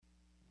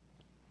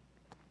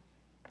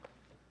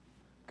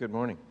Good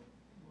morning.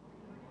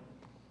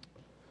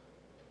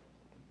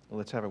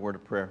 Let's have a word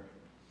of prayer.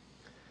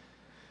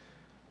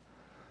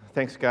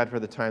 Thanks, God, for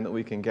the time that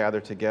we can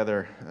gather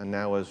together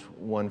now as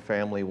one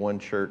family, one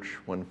church,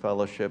 one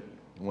fellowship,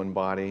 one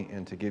body,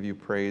 and to give you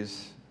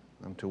praise,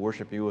 to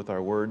worship you with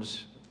our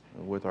words,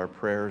 with our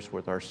prayers,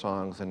 with our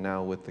songs, and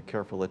now with the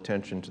careful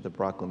attention to the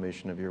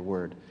proclamation of your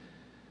word.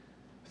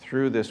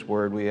 Through this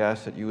word, we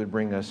ask that you would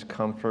bring us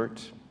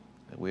comfort.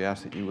 We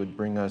ask that you would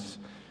bring us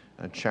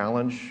a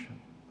challenge,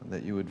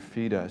 that you would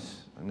feed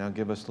us. And now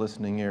give us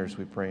listening ears,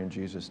 we pray in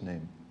Jesus'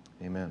 name.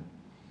 Amen.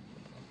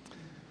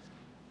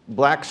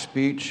 Black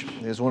speech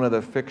is one of the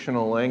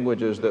fictional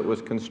languages that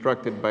was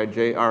constructed by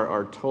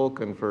J.R.R.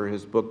 Tolkien for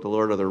his book, The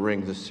Lord of the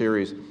Rings, the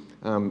series.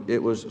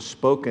 It was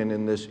spoken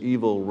in this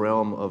evil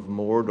realm of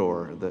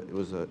Mordor. It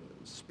was a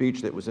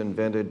speech that was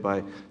invented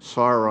by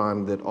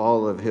Sauron, that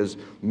all of his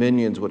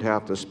minions would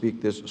have to speak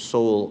this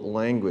soul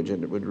language,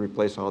 and it would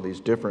replace all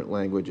these different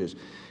languages.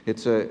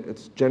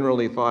 It's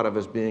generally thought of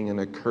as being an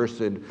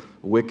accursed,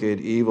 wicked,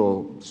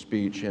 evil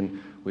speech,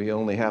 and we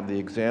only have the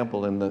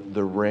example in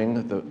the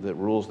ring that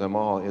rules them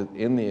all.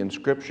 In the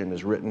inscription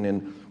is written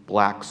in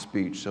black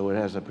speech, so it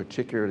has a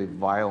particularly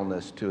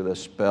vileness to the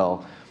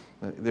spell.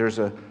 There's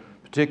a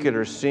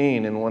particular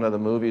scene in one of the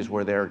movies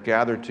where they're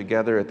gathered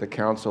together at the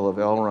Council of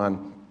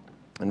Elrond,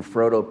 and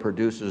Frodo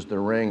produces the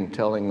ring,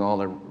 telling all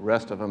the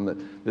rest of them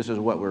that this is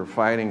what we're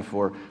fighting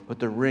for. But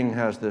the ring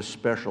has this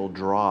special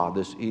draw,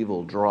 this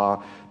evil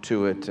draw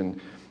to it. And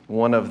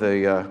one of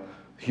the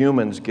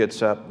humans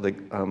gets up,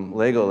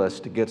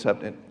 Legolas gets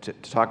up to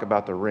talk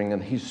about the ring,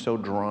 and he's so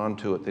drawn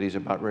to it that he's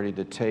about ready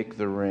to take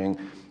the ring.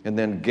 And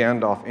then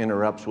Gandalf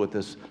interrupts with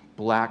this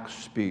black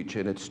speech,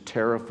 and it's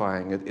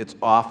terrifying. It's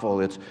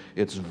awful.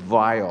 It's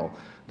vile.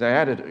 I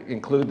had to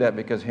include that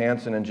because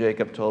Hanson and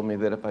Jacob told me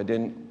that if I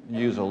didn't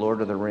use a Lord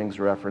of the Rings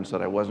reference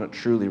that I wasn't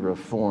truly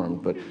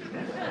reformed. But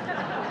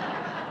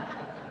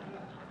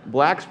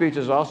black speech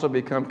has also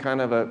become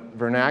kind of a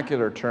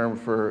vernacular term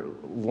for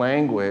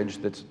language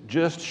that's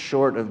just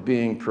short of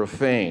being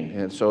profane.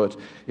 And so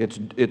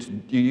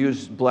you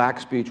use black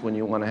speech when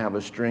you want to have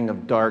a string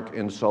of dark,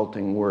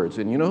 insulting words.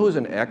 And you know who's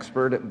an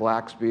expert at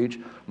black speech?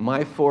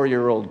 My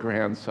 4-year-old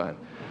grandson.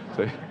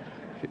 So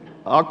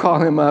I'll call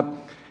him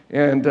up,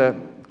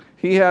 and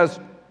he has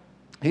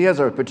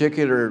a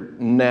particular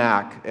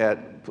knack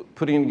at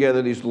putting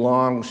together these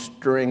long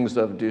strings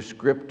of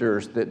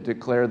descriptors that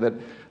declare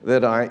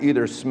that I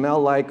either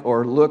smell like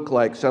or look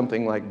like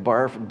something like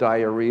barf,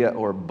 diarrhea,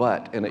 or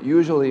butt. And it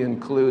usually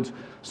includes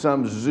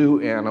some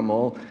zoo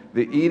animal,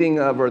 the eating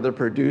of or the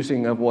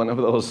producing of one of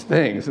those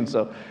things. And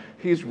so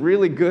he's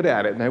really good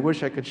at it, and I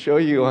wish I could show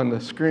you on the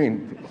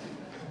screen.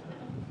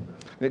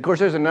 And of course,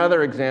 there's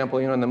another example,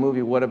 in the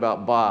movie What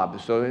About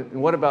Bob? So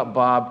What About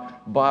Bob?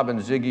 Bob and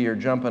Ziggy are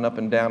jumping up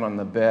and down on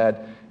the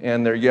bed,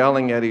 and they're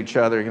yelling at each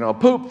other,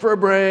 poop for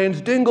brains,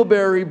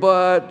 dingleberry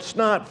butt,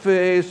 snot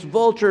face,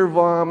 vulture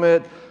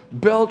vomit,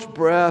 belch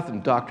breath.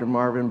 And Dr.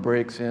 Marvin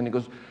breaks in. He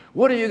goes,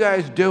 "What are you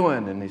guys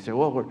doing?" And they say,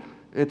 "Well,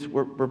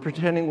 we're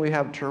pretending we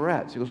have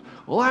Tourette's." He goes,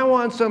 "Well, I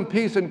want some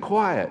peace and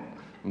quiet."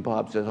 And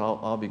Bob says,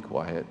 I'll be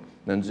quiet.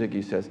 And then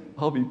Ziggy says,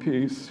 "I'll be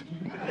peace."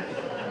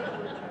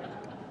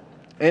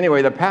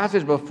 Anyway, the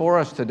passage before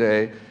us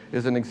today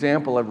is an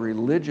example of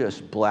religious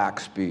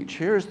black speech.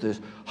 Here's this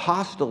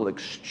hostile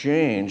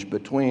exchange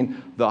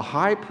between the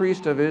high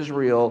priest of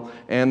Israel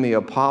and the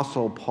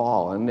apostle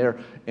Paul,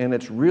 and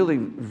it's really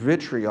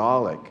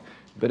vitriolic.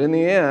 But in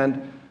the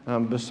end,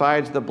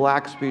 besides the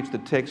black speech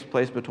that takes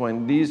place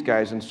between these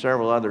guys and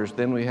several others,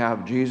 then we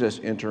have Jesus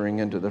entering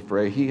into the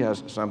fray. He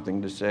has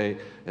something to say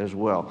as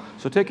well.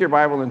 So take your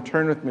Bible and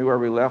turn with me where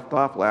we left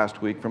off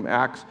last week from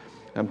Acts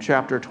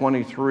chapter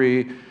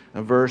 23,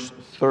 verse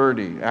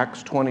 30.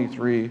 Acts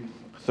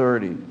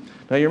 23:30.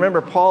 Now you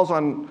remember Paul's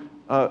on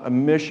a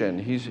mission.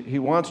 He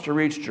wants to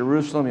reach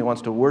Jerusalem. He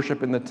wants to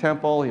worship in the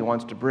temple. He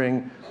wants to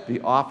bring the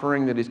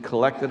offering that he's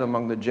collected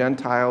among the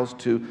Gentiles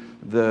to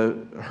the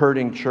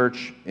hurting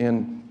church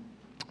in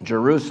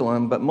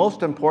Jerusalem. But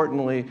most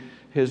importantly,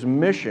 his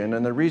mission,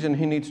 and the reason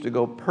he needs to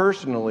go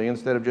personally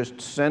instead of just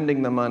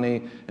sending the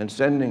money and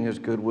sending his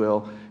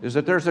goodwill, is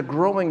that there's a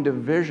growing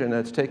division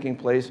that's taking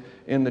place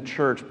in the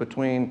church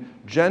between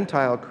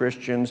Gentile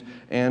Christians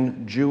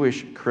and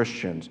Jewish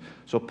Christians.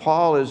 So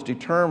Paul is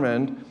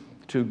determined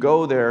to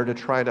go there to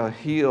try to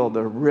heal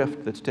the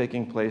rift that's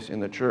taking place in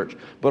the church.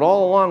 But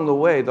all along the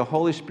way, the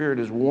Holy Spirit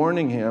is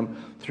warning him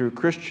through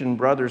Christian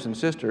brothers and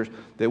sisters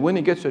that when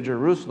he gets to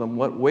Jerusalem,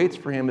 what waits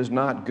for him is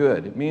not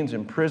good. It means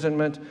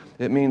imprisonment,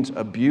 it means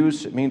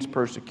abuse, it means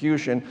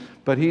persecution,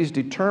 but he's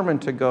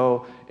determined to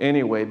go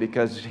anyway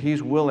because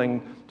he's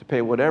willing to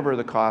pay whatever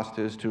the cost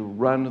is to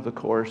run the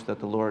course that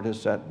the Lord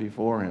has set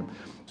before him.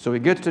 So he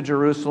gets to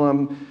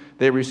Jerusalem.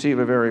 They receive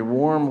a very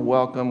warm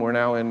welcome. We're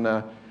now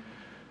in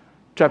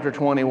chapter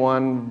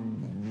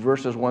 21,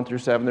 verses 1 through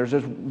 7. There's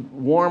this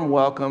warm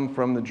welcome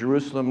from the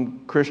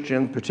Jerusalem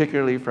Christians,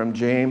 particularly from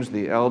James,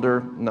 the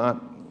elder,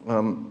 not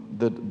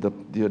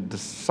the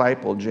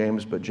disciple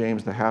James, but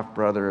James, the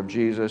half-brother of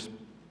Jesus.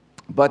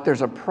 But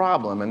there's a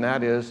problem, and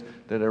that is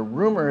that a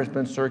rumor has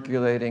been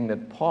circulating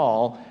that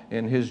Paul,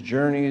 in his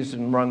journeys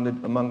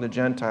among the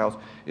Gentiles,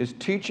 is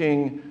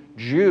teaching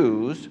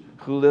Jews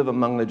who live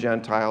among the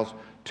Gentiles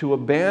to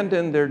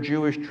abandon their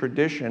Jewish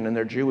tradition and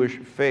their Jewish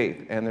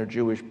faith and their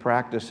Jewish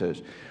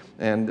practices.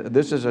 And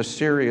this is a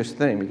serious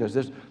thing, because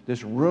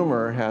this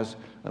rumor has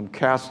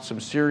cast some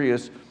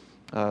serious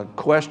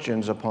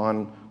questions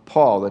upon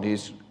Paul, that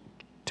he's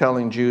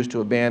telling Jews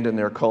to abandon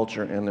their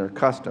culture and their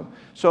custom.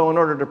 So in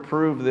order to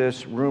prove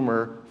this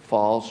rumor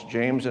false,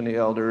 James and the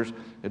elders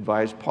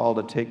advised Paul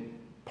to take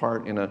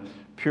part in a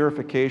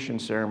purification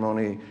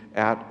ceremony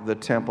at the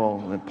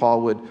temple, and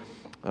Paul would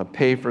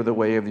pay for the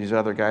way of these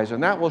other guys.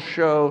 And that will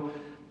show,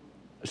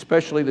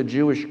 especially the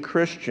Jewish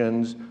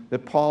Christians,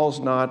 that Paul's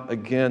not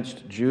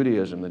against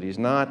Judaism, that he's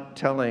not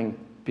telling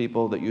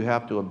people that you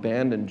have to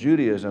abandon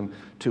Judaism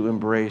to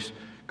embrace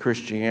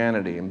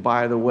Christianity. And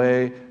by the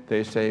way,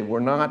 they say, we're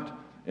not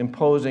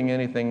imposing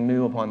anything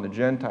new upon the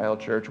Gentile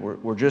church.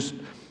 We're just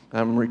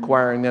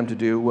requiring them to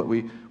do what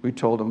we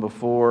told them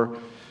before,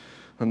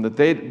 and that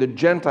the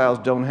Gentiles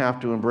don't have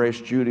to embrace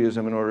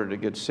Judaism in order to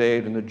get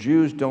saved, and the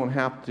Jews don't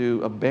have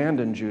to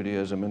abandon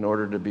Judaism in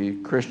order to be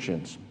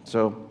Christians.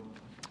 So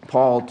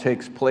Paul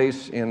takes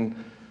place in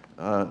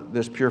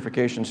this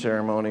purification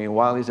ceremony, and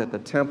while he's at the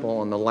temple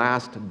on the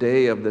last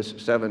day of this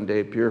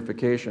 7-day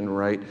purification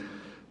rite,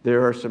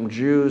 there are some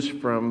Jews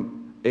from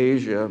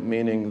Asia,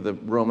 meaning the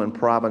Roman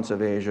province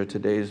of Asia,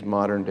 today's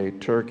modern-day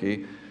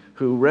Turkey,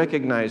 who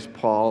recognize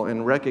Paul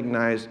and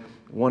recognize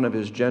one of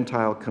his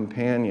Gentile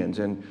companions.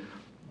 And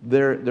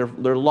their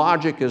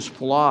logic is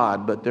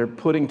flawed, but they're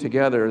putting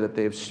together that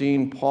they've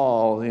seen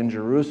Paul in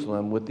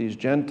Jerusalem with these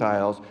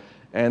Gentiles,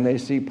 and they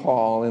see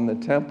Paul in the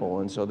temple.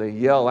 And so they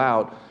yell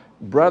out,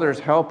 "Brothers,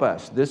 help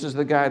us. This is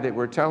the guy that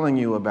we're telling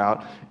you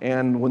about."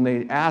 And when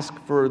they ask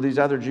for these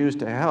other Jews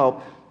to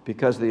help,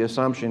 because the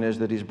assumption is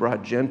that he's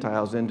brought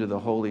Gentiles into the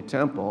holy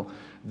temple,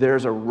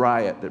 there's a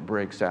riot that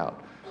breaks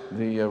out.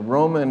 The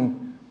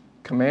Roman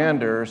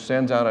commander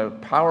sends out a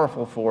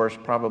powerful force,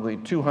 probably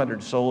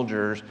 200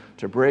 soldiers,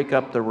 to break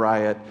up the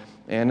riot,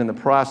 and in the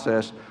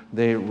process,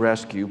 they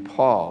rescue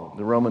Paul.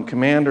 The Roman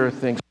commander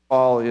thinks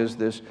Paul is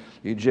this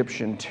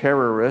Egyptian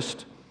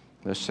terrorist,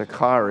 the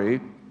Sicarii,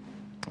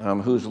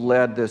 who's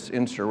led this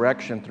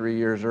insurrection 3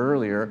 years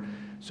earlier.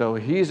 So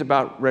he's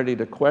about ready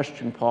to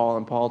question Paul,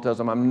 and Paul tells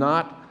him, "I'm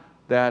not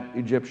that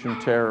Egyptian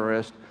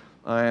terrorist.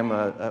 I am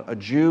a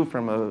Jew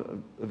from a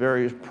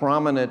very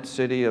prominent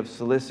city of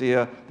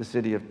Cilicia, the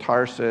city of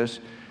Tarsus."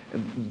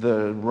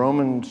 The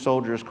Roman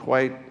soldier is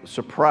quite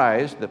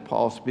surprised that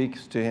Paul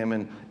speaks to him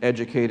in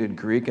educated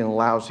Greek and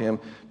allows him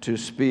to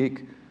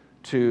speak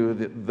to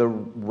the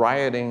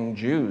rioting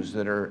Jews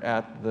that are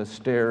at the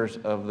stairs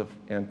of the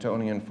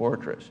Antonian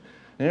fortress.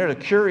 And there's a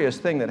curious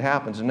thing that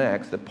happens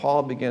next, that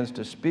Paul begins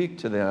to speak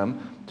to them,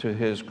 to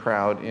his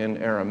crowd, in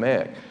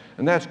Aramaic.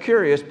 And that's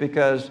curious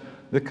because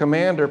the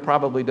commander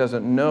probably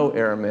doesn't know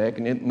Aramaic,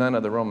 and none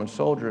of the Roman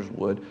soldiers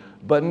would,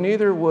 but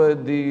neither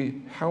would the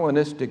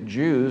Hellenistic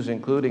Jews,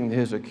 including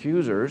his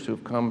accusers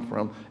who've come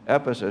from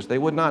Ephesus. They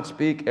would not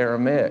speak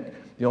Aramaic.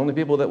 The only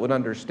people that would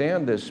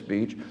understand this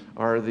speech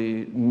are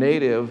the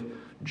native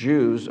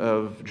Jews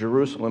of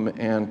Jerusalem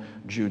and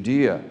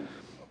Judea.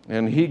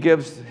 And he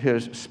gives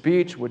his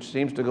speech, which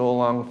seems to go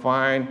along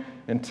fine,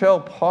 until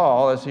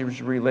Paul, as he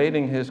was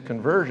relating his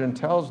conversion,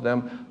 tells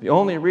them the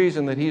only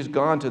reason that he's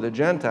gone to the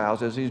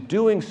Gentiles is he's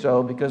doing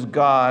so because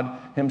God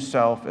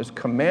himself has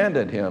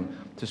commanded him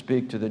to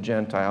speak to the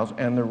Gentiles.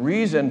 And the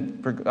reason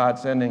for God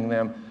sending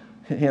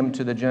him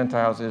to the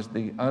Gentiles is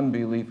the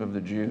unbelief of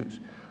the Jews.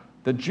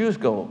 The Jews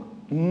go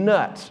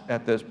nuts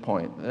at this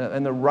point,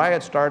 and the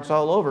riot starts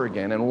all over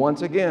again. And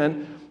once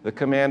again, the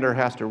commander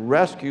has to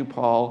rescue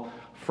Paul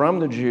from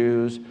the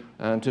Jews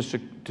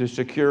to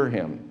secure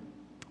him.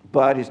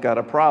 But he's got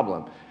a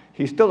problem.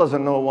 He still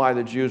doesn't know why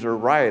the Jews are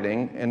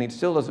rioting, and he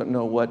still doesn't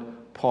know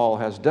what Paul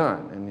has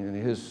done. And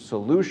his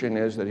solution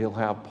is that he'll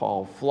have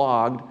Paul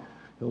flogged,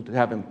 he'll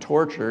have him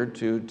tortured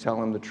to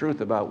tell him the truth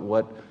about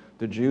what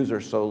the Jews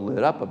are so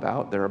lit up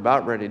about. They're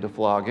about ready to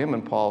flog him,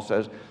 and Paul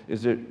says,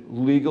 "Is it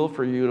legal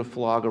for you to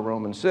flog a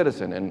Roman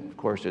citizen?" And of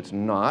course it's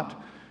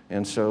not.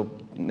 And so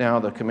now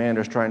the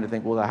commander's trying to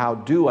think, well, how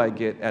do I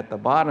get at the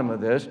bottom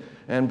of this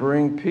and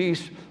bring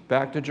peace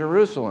back to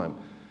Jerusalem?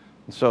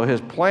 So his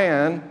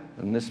plan,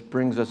 and this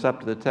brings us up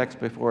to the text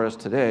before us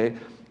today,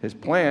 his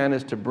plan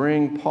is to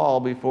bring Paul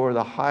before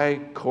the high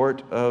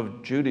court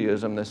of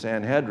Judaism, the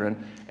Sanhedrin,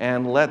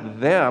 and let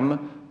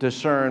them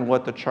discern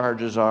what the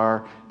charges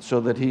are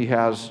so that he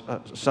has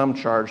some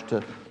charge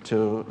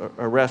to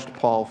arrest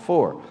Paul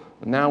for.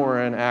 Now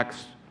we're in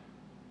Acts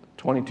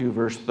 22,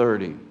 verse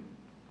 30.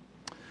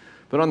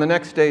 But on the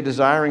next day,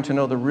 desiring to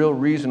know the real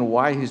reason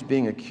why he's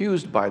being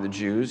accused by the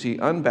Jews, he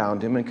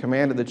unbound him and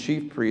commanded the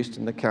chief priest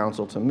and the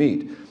council to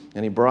meet.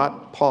 And he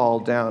brought Paul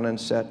down and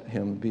set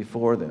him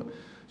before them.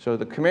 So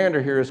the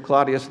commander here is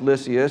Claudius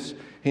Lysias.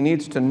 He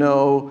needs to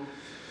know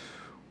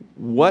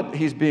what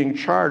he's being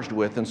charged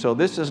with. And so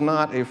this is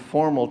not a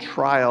formal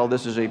trial.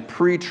 This is a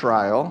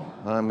pre-trial.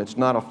 It's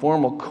not a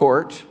formal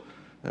court.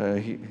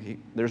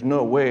 There's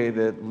no way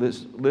that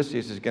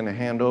Lysias is going to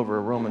hand over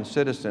a Roman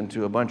citizen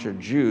to a bunch of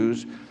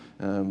Jews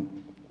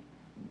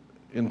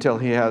until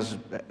he has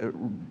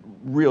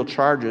real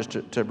charges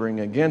to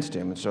bring against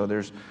him. And so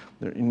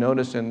you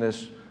notice in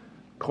this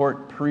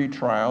court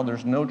pre-trial,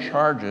 there's no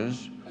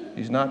charges.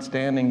 He's not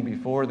standing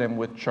before them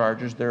with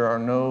charges. There are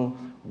no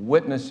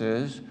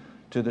witnesses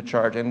to the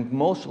charge. And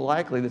most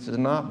likely this is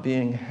not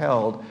being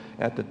held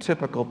at the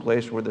typical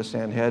place where the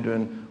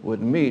Sanhedrin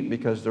would meet,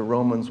 because the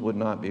Romans would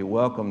not be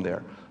welcome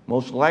there.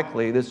 Most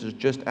likely this is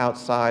just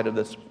outside of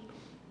this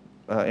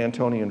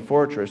Antonian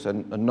fortress, a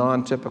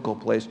non-typical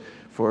place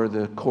for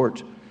the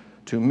court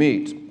to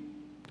meet.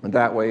 And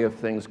that way, if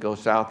things go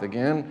south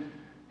again,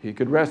 he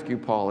could rescue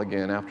Paul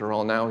again. After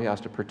all, now he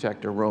has to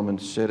protect a Roman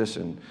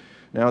citizen.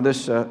 Now,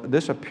 this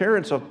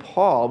appearance of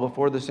Paul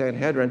before the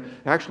Sanhedrin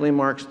actually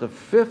marks the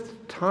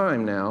 5th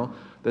time now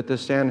that the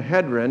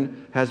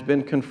Sanhedrin has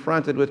been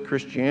confronted with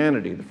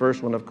Christianity. The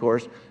first one, of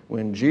course,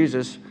 when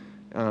Jesus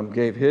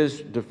gave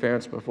his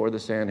defense before the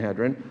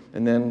Sanhedrin,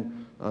 and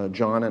then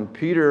John and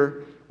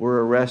Peter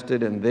were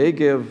arrested, and they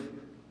give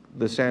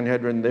the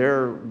Sanhedrin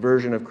their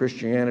version of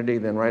Christianity.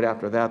 Then right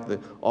after that,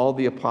 all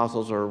the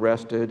apostles are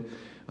arrested.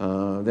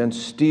 Then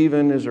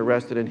Stephen is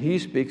arrested, and he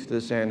speaks to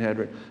the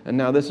Sanhedrin. And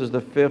now this is the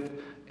 5th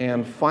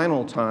and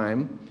final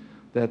time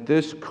that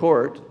this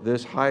court,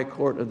 this high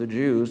court of the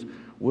Jews,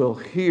 will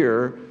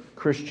hear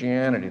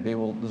Christianity. This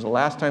is the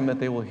last time that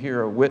they will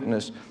hear a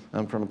witness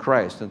from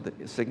Christ. And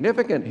the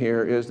significant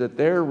here is that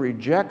their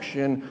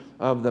rejection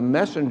of the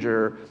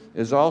messenger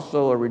is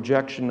also a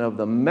rejection of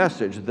the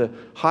message. The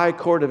high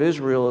court of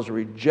Israel is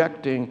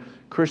rejecting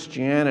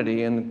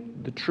Christianity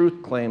and the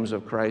truth claims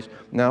of Christ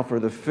now for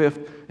the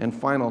 5th and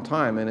final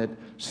time. And it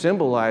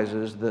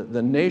symbolizes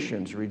the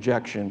nation's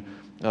rejection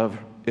of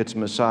its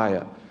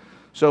Messiah.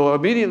 So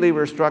immediately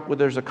we're struck with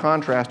there's a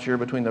contrast here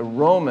between the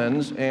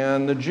Romans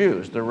and the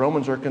Jews. The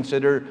Romans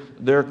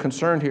they're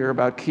concerned here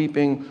about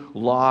keeping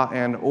law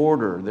and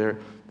order.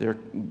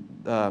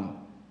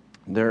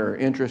 Their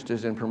interest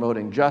is in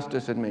promoting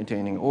justice and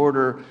maintaining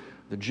order.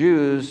 The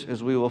Jews,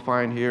 as we will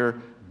find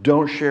here,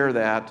 don't share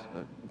that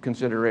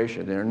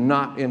consideration. They're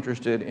not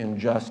interested in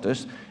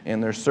justice,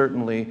 and they're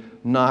certainly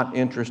not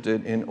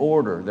interested in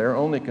order. Their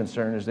only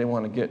concern is they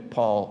want to get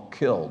Paul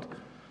killed.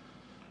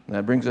 And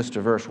that brings us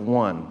to verse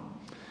 1.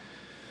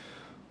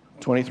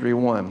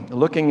 23:1.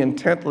 Looking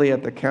intently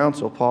at the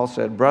council, Paul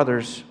said,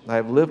 "Brothers, I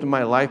have lived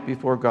my life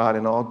before God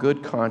in all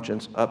good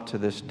conscience up to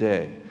this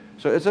day."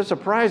 So it's a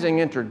surprising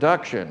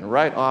introduction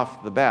right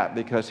off the bat,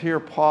 because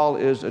here Paul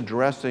is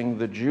addressing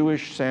the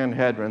Jewish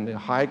Sanhedrin, the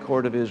high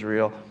court of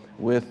Israel,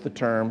 with the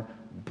term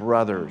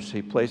brothers.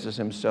 He places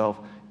himself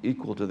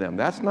equal to them.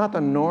 That's not the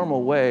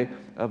normal way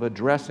of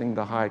addressing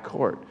the high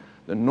court.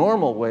 The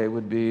normal way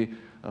would be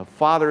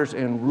fathers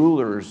and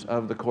rulers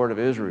of the court of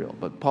Israel,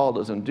 but Paul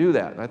doesn't do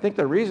that. And I think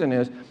the reason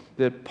is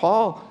that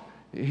Paul,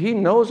 he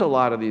knows a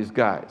lot of these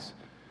guys.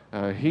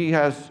 He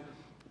has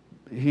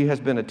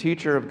been a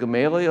teacher of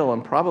Gamaliel,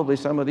 and probably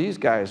some of these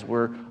guys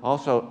were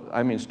also,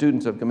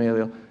 students of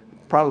Gamaliel.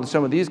 Probably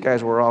some of these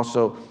guys were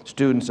also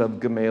students of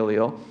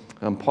Gamaliel.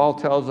 Paul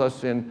tells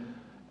us in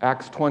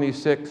Acts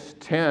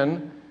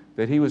 26:10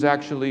 that he was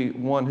actually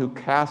one who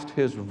cast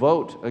his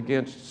vote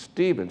against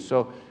Stephen.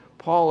 So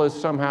Paul is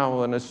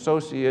somehow an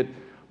associate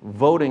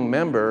voting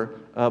member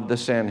of the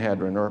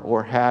Sanhedrin,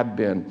 or had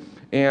been.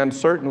 And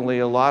certainly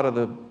a lot of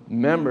the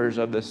members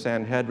of the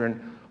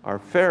Sanhedrin are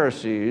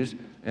Pharisees,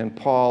 and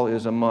Paul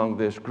is among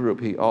this group.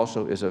 He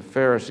also is a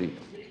Pharisee.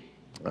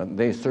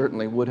 They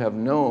certainly would have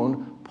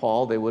known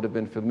Paul. They would have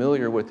been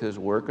familiar with his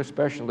work,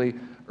 especially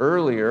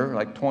earlier,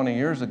 like 20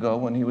 years ago,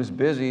 when he was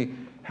busy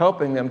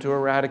helping them to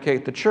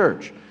eradicate the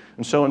church.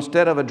 And so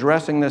instead of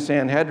addressing the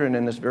Sanhedrin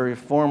in this very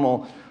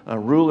formal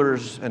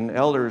rulers and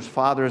elders,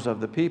 fathers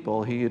of the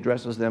people, he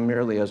addresses them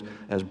merely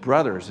as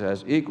brothers,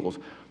 as equals.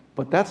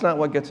 But that's not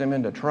what gets him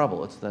into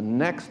trouble. It's the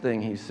next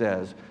thing he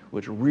says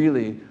which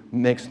really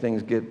makes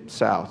things get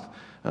south.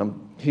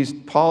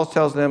 Paul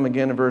tells them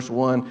again in verse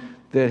 1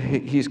 that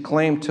he's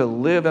claimed to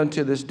live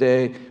unto this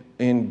day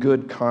in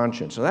good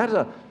conscience. So that's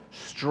a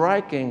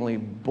strikingly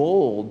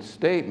bold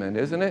statement,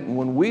 isn't it? And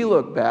when we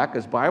look back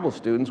as Bible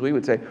students, we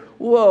would say,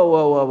 whoa,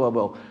 whoa, whoa, whoa,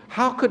 whoa.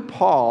 How could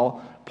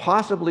Paul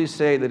possibly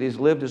say that he's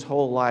lived his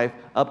whole life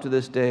up to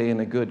this day in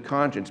a good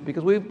conscience?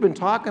 Because we've been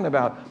talking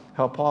about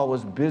how Paul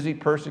was busy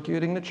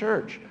persecuting the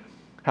church,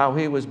 how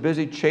he was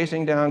busy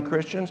chasing down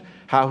Christians,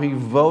 how he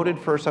voted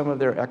for some of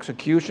their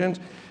executions,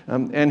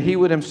 and he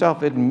would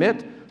himself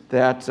admit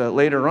that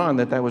later on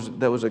that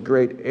was a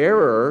great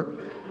error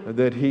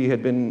that he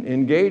had been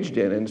engaged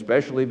in, and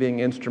especially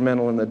being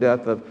instrumental in the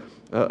death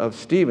of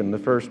Stephen, the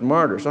first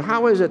martyr. So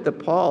how is it that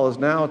Paul is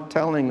now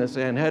telling the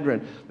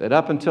Sanhedrin that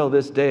up until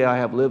this day I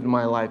have lived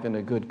my life in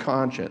a good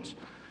conscience?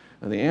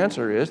 And the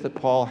answer is that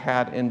Paul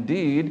had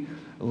indeed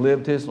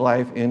lived his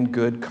life in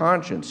good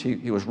conscience.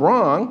 He was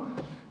wrong,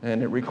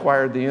 and it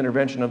required the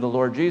intervention of the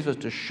Lord Jesus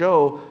to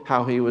show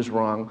how he was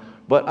wrong.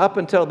 But up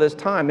until this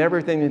time,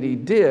 everything that he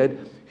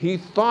did, he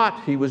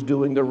thought he was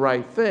doing the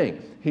right thing.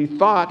 he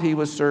thought he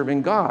was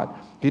serving God.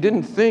 He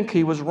didn't think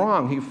he was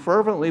wrong. He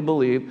fervently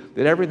believed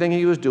that everything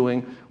he was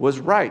doing was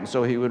right. And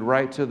so he would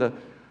write to the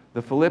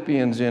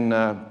Philippians in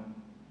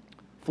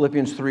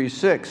Philippians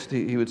 3:6.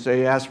 He would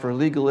say, as for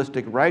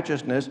legalistic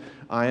righteousness,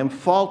 I am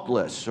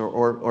faultless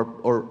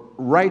or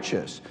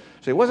righteous.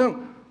 So he wasn't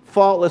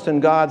faultless in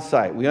God's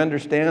sight. We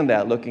understand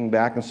that looking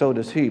back, and so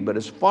does he. But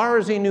as far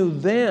as he knew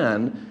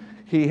then,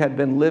 he had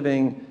been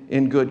living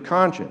in good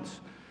conscience.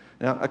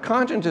 Now, a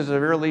conscience is a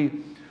really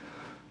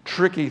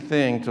tricky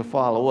thing to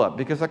follow up,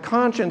 because a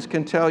conscience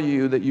can tell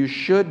you that you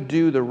should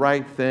do the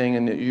right thing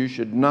and that you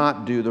should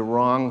not do the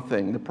wrong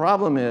thing. The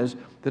problem is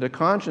that a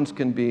conscience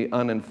can be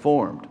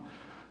uninformed.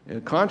 A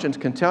conscience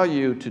can tell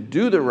you to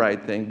do the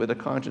right thing, but a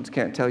conscience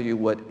can't tell you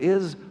what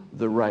is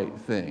the right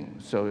thing.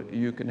 So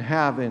you can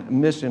have a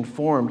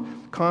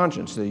misinformed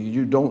conscience, that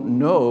you don't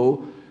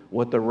know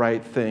what the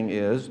right thing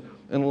is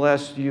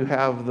unless you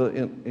have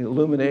the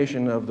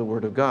illumination of the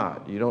Word of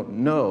God. You don't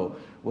know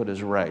what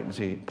is right. And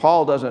see,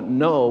 Paul doesn't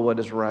know what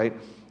is right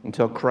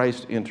until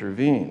Christ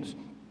intervenes.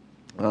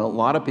 A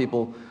lot of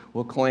people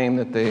will claim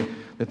that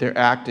they're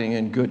acting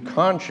in good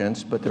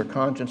conscience, but their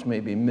conscience may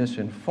be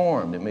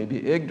misinformed. It may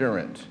be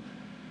ignorant.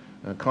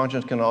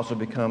 Conscience can also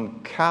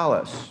become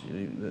callous.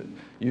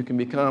 You can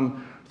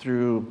become,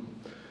 through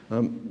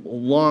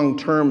long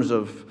terms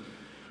of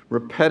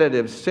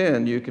repetitive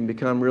sin, you can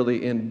become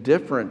really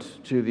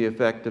indifferent to the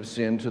effect of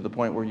sin to the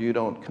point where you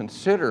don't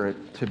consider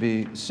it to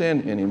be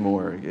sin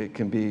anymore. It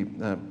can be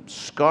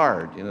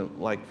scarred.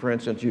 Like, for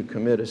instance, you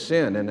commit a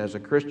sin, and as a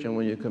Christian,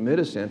 when you commit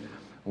a sin,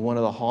 one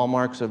of the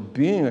hallmarks of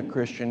being a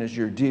Christian is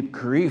your deep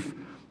grief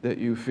that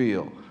you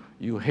feel.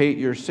 You hate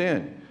your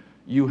sin.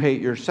 You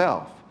hate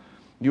yourself.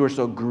 You are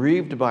so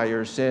grieved by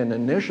your sin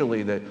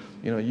initially that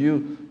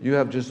you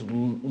have just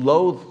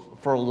loathe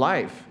for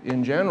life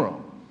in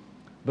general.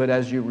 But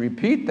as you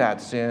repeat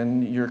that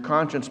sin, your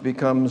conscience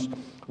becomes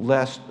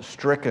less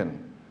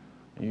stricken.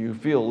 You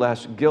feel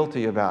less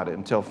guilty about it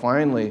until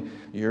finally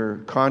your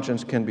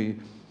conscience can be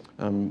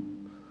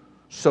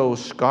so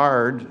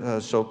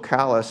scarred, so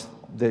callous,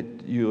 that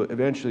you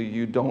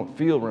eventually don't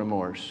feel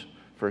remorse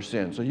for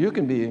sin. So you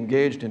can be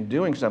engaged in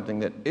doing something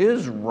that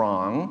is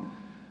wrong,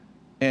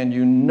 and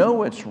you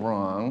know it's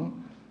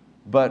wrong,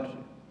 but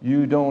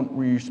you don't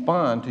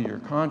respond to your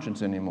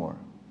conscience anymore.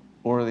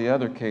 Or the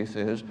other case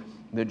is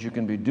that you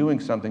can be doing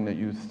something that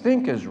you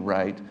think is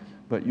right,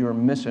 but you're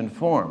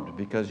misinformed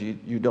because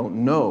you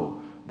don't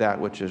know that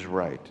which is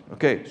right.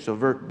 Okay, so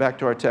back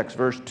to our text,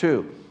 verse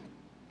 2.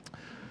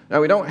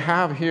 Now we don't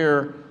have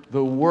here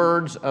the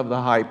words of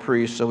the high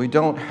priest, so we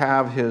don't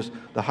have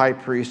the high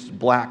priest's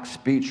black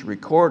speech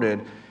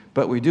recorded,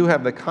 but we do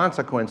have the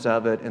consequence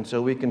of it, and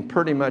so we can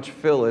pretty much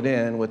fill it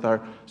in with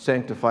our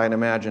sanctified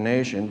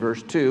imagination.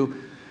 Verse 2,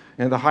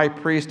 and the high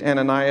priest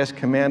Ananias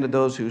commanded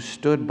those who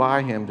stood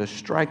by him to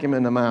strike him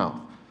in the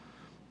mouth.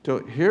 So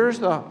here's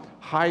the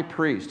high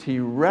priest. He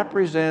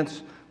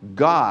represents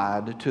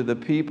God to the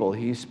people.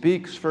 He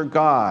speaks for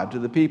God to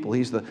the people.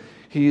 He's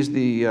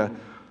the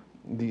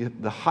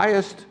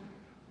highest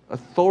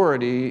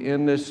authority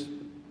in this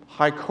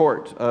high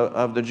court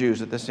of the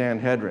Jews at the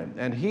Sanhedrin.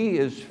 And he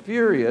is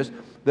furious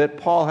that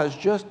Paul has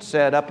just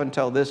said up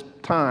until this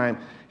time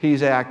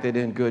he's acted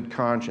in good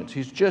conscience.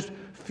 He's just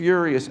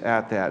furious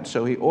at that.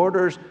 So he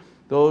orders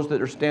those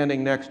that are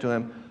standing next to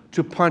him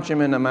to punch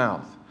him in the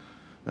mouth.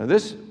 Now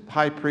this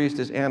high priest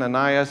is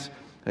Ananias.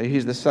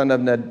 He's the son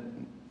of I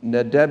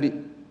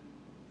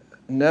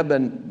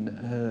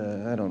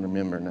don't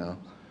remember now.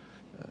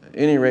 At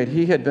any rate,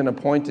 he had been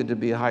appointed to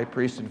be a high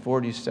priest in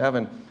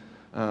 47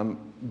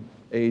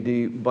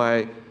 AD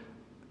by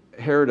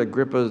Herod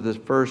Agrippa, the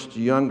first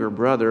younger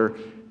brother,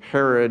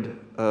 Herod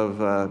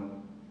of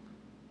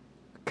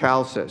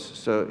Chalcis.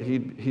 So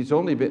he's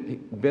only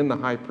been the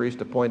high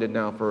priest appointed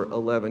now for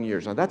 11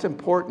 years. Now that's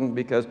important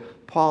because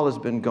Paul has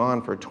been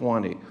gone for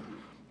 20.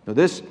 Now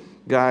this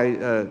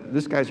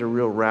guy's a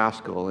real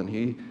rascal, and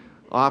he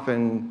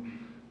often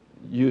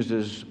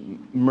uses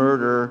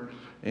murder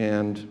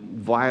and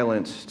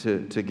violence to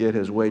get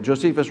his way.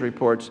 Josephus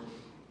reports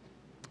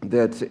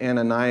that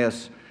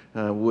Ananias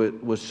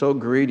was so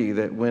greedy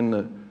that when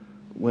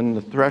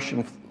the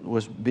threshing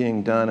was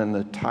being done and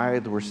the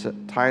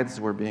tithes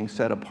were being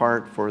set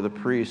apart for the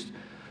priest,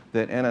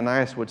 that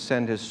Ananias would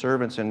send his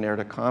servants in there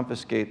to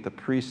confiscate the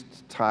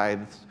priest's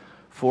tithes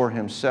for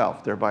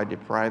himself, thereby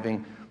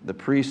depriving the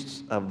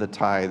priests of the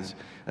tithes.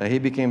 He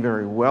became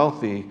very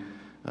wealthy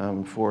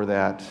for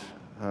that.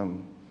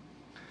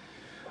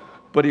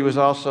 But he was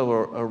also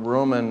a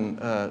Roman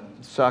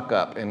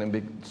suck-up.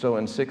 And so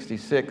in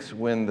 66,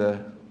 when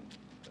the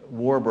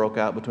war broke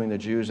out between the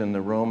Jews and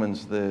the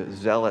Romans, the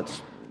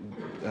zealots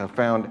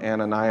found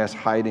Ananias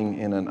hiding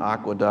in an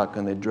aqueduct,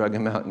 and they drug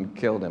him out and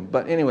killed him.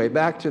 But anyway,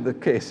 back to the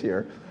case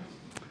here.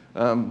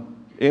 In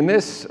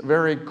this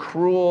very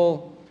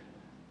cruel,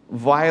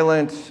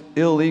 violent,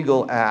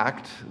 illegal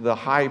act, the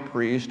high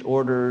priest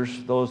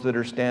orders those that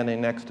are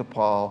standing next to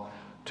Paul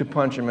to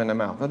punch him in the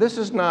mouth. Now, this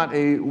is not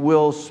a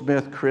Will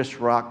Smith, Chris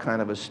Rock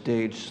kind of a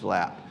stage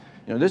slap.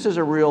 This is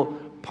a real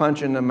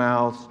punch in the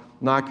mouth,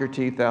 knock your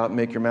teeth out,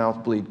 make your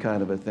mouth bleed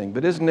kind of a thing.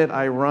 But isn't it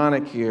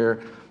ironic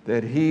here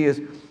that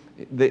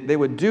they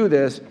would do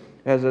this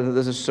as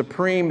a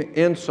supreme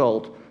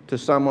insult to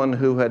someone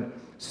who had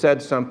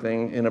said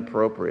something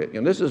inappropriate.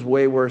 This is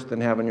way worse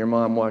than having your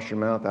mom wash your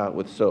mouth out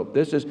with soap.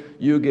 This is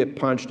you get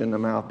punched in the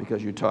mouth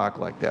because you talk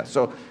like that.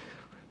 So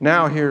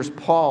now here's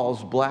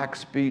Paul's black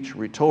speech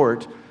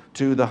retort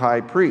to the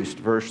high priest,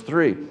 verse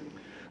 3.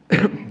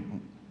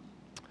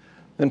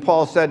 Then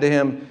Paul said to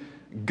him,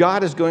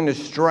 God is going to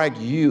strike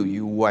you,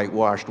 you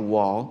whitewashed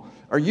wall.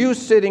 Are you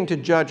sitting to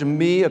judge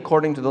me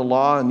according to the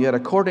law, and yet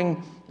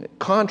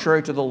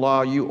contrary to the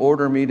law, you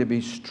order me to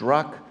be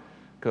struck?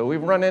 Because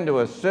we've run into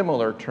a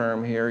similar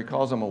term here. He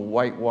calls them a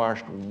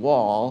whitewashed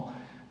wall.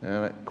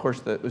 And of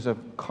course, it was a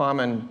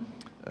common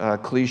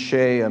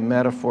cliche, a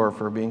metaphor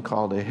for being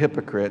called a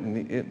hypocrite.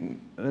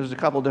 And there's a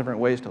couple different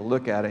ways to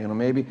look at it.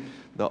 Maybe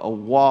a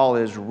wall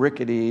is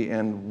rickety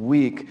and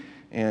weak,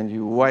 and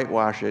you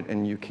whitewash it,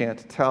 and you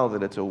can't tell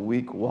that it's a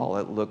weak wall.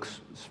 It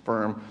looks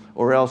firm.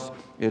 Or else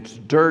it's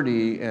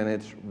dirty and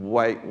it's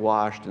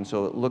whitewashed, and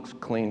so it looks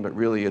clean, but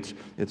really it's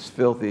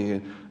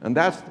filthy. And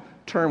that's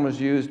term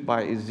was used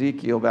by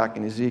Ezekiel back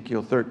in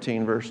Ezekiel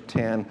 13, verse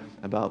 10,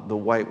 about the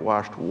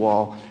whitewashed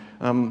wall.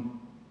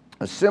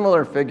 A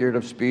similar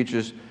figurative speech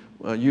is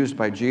used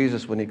by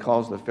Jesus when he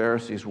calls the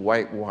Pharisees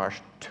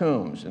whitewashed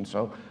tombs. And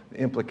so the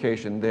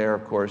implication there,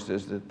 of course,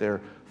 is that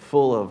they're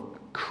full of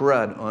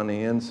crud on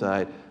the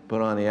inside,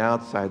 but on the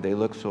outside they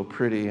look so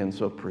pretty and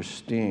so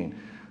pristine.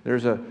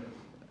 There's an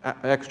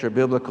extra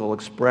biblical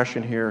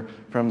expression here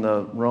from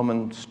the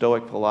Roman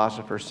Stoic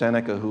philosopher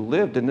Seneca, who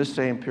lived in this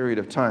same period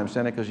of time.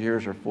 Seneca's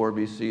years are 4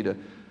 BC to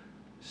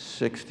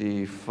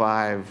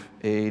 65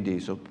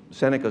 AD. So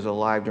Seneca's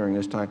alive during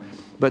this time.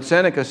 But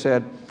Seneca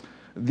said,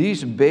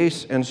 "These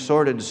base and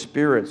sordid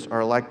spirits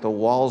are like the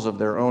walls of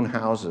their own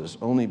houses,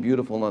 only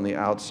beautiful on the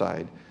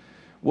outside.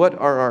 What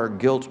are our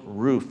gilt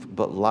roof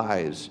but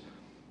lies?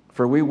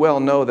 For we well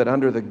know that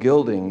under the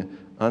gilding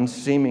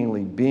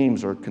unseemly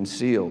beams are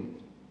concealed.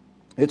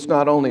 It's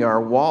not only our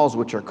walls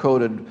which are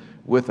coated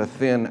with a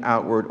thin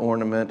outward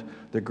ornament.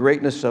 The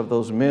greatness of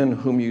those men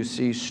whom you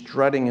see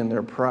strutting in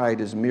their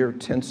pride is mere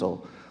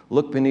tinsel.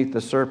 Look beneath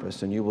the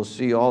surface, and you will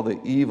see all the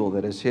evil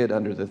that is hid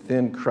under the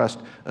thin crust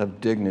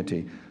of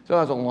dignity." So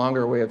that's a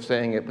longer way of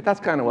saying it, but that's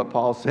kind of what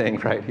Paul's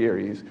saying right here.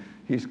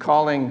 He's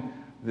calling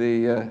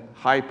the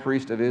high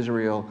priest of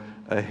Israel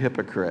a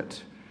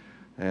hypocrite.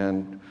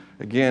 And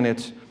again,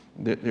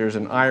 there's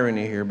an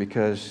irony here,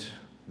 because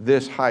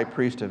this high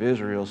priest of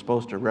Israel is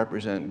supposed to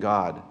represent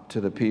God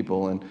to the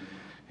people, and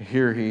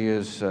here he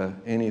is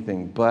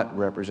anything but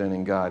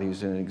representing God.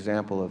 He's an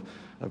example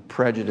of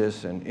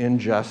prejudice and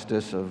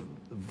injustice, of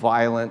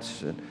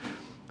violence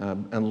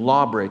and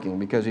law-breaking,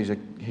 because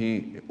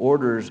he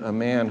orders a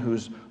man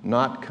who's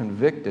not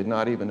convicted,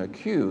 not even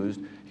accused,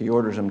 he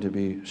orders him to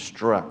be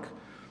struck.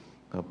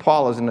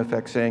 Paul is in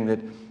effect saying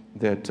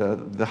that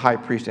the high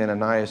priest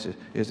Ananias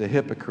is a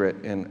hypocrite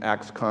and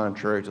acts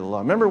contrary to the law.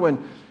 Remember when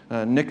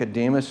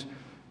Nicodemus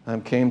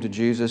came to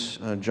Jesus,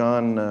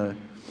 John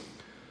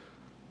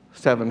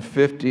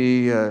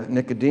 7:50,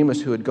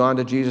 Nicodemus, who had gone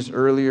to Jesus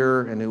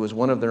earlier and who was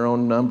one of their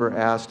own number,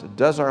 asked,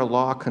 "Does our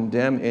law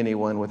condemn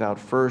anyone without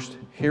first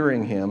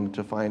hearing him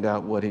to find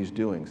out what he's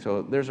doing?"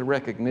 So there's a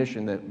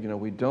recognition that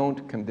we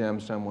don't condemn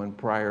someone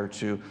prior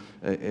to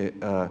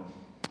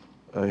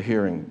a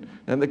hearing.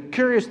 And the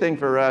curious thing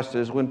for us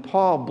is when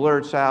Paul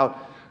blurts out,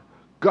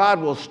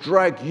 "God will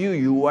strike you,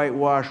 you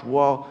whitewashed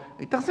wall,"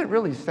 it doesn't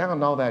really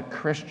sound all that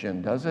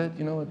Christian, does it?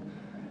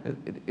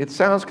 It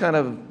sounds kind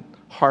of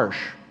harsh.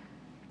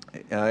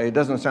 It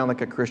doesn't sound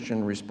like a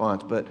Christian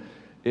response, but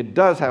it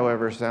does,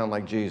 however, sound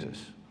like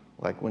Jesus,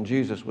 like when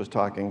Jesus was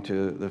talking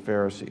to the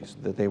Pharisees,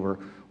 that they were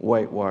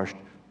whitewashed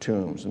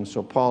tombs. And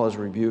so Paul is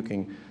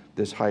rebuking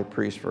this high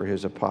priest for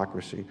his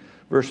hypocrisy.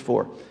 Verse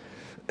 4.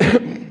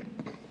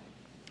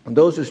 And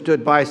those who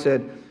stood by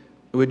said,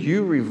 "Would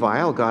you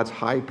revile God's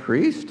high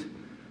priest?"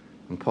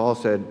 And Paul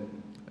said,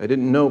 "I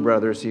didn't know,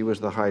 brothers, he was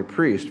the high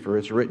priest, for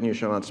it's written, you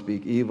shall not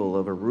speak evil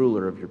of a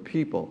ruler of your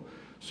people."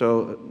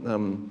 So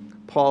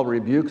Paul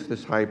rebukes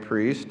this high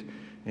priest,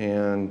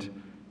 and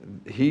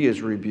he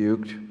is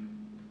rebuked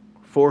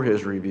for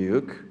his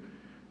rebuke.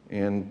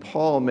 And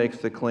Paul makes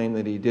the claim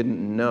that he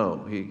didn't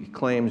know. He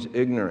claims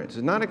ignorance.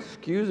 He's not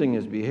excusing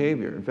his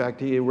behavior. In fact,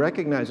 he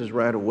recognizes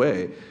right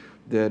away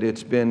that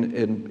it's been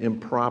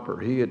improper.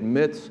 He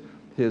admits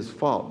his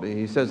fault.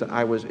 He says,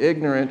 "I was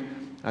ignorant.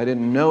 I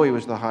didn't know he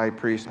was the high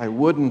priest. I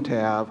wouldn't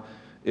have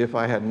if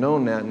I had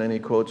known that." And then he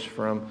quotes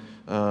from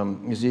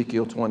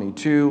Ezekiel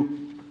 22,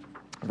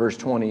 verse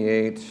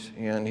 28,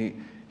 and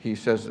he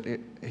says,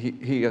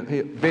 he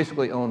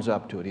basically owns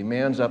up to it. He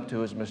mans up to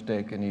his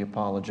mistake and he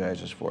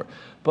apologizes for it.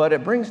 But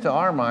it brings to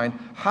our mind,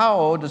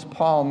 how does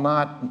Paul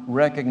not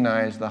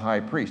recognize the high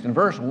priest? In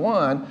verse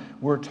 1,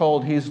 we're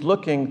told he's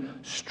looking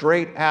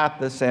straight at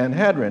the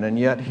Sanhedrin, and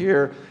yet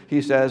here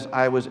he says,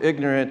 "I was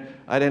ignorant,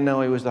 I didn't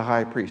know he was the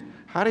high priest."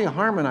 How do you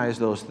harmonize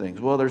those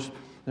things? Well, there's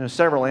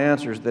several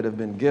answers that have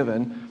been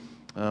given.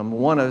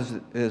 One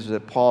is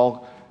that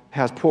Paul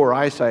has poor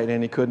eyesight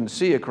and he couldn't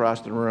see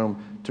across the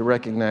room to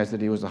recognize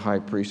that he was the high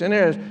priest. And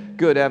there's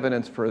good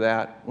evidence for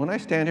that. When I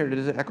stand here,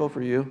 does it echo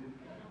for you?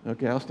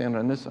 Okay, I'll stand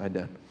on this side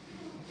then.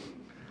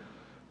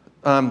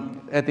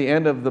 At the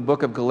end of the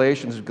book of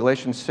Galatians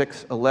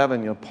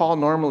 6:11, Paul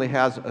normally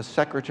has a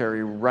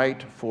secretary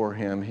write for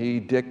him. He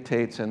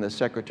dictates and the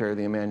secretary of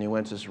the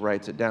amanuensis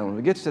writes it down. When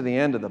it gets to the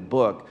end of the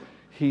book,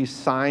 he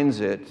signs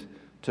it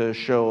to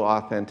show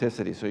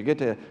authenticity. So you get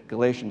to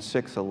Galatians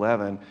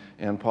 6:11,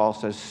 and Paul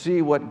says,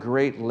 "See what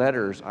great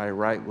letters I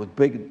write with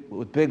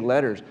big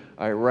letters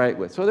I write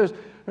with." So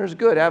there's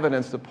good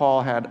evidence that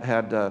Paul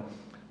had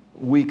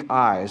weak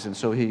eyes, and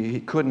so he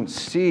couldn't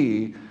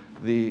see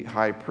the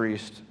high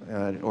priest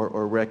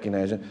or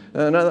recognize him.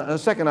 A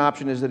second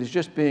option is that he's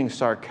just being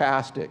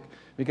sarcastic,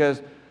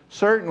 because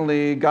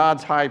certainly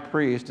God's high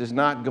priest is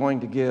not going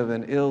to give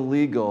an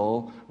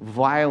illegal,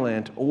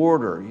 violent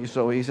order.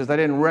 So he says, I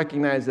didn't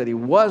recognize that he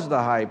was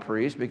the high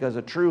priest, because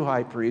a true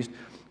high priest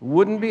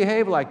wouldn't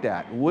behave like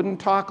that, wouldn't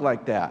talk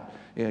like that,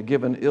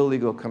 give an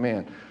illegal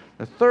command.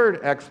 The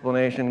third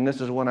explanation, and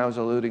this is one I was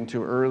alluding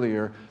to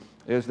earlier,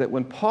 is that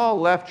when Paul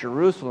left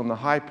Jerusalem, the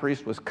high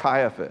priest was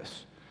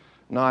Caiaphas,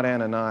 not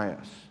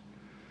Ananias.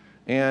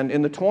 And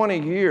in the 20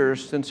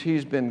 years since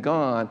he's been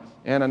gone,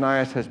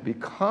 Ananias has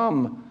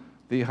become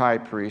the high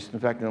priest. In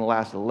fact, in the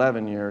last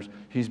 11 years,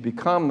 he's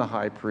become the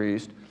high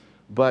priest,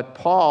 but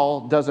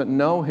Paul doesn't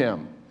know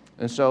him.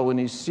 And so when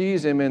he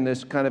sees him in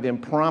this kind of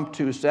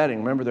impromptu setting,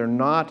 remember, they're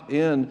not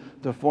in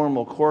the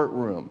formal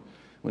courtroom.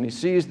 When he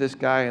sees this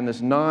guy in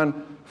this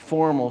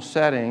non-formal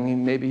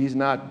setting, maybe he's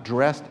not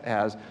dressed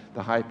as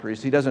the high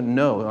priest. He doesn't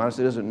know,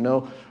 honestly doesn't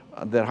know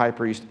that high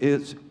priest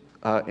is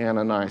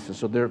Ananias, and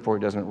so therefore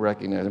he doesn't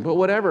recognize him. But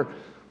whatever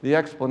the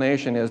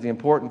explanation is, the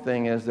important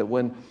thing is that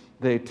when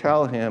they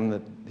tell him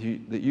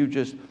that you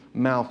just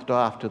mouthed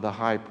off to the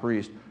high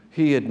priest,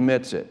 he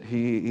admits it.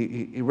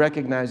 He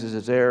recognizes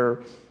his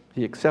error.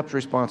 He accepts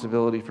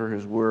responsibility for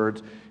his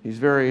words. He's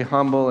very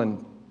humble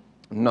and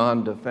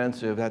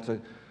non-defensive. That's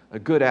a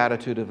good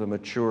attitude of a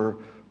mature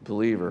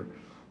believer.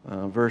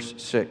 Verse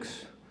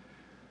 6.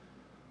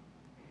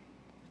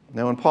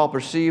 Now when Paul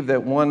perceived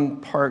that one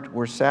part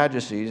were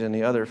Sadducees and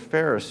the other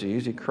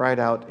Pharisees, he cried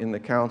out in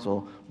the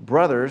council,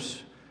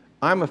 "Brothers,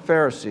 I'm a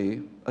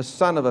Pharisee, a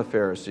son of a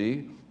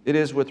Pharisee. It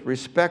is with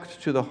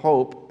respect to the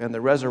hope and the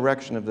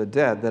resurrection of the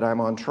dead that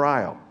I'm on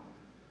trial."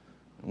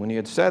 When he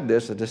had said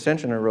this, a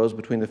dissension arose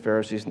between the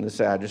Pharisees and the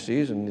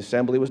Sadducees, and the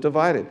assembly was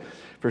divided.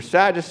 For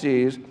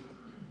Sadducees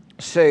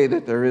say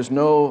that there is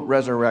no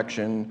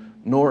resurrection,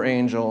 nor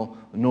angel,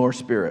 nor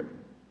spirit.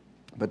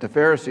 But the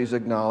Pharisees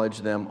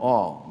acknowledged them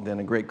all. Then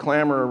a great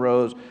clamor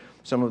arose.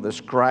 Some of the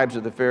scribes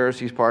of the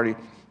Pharisees' party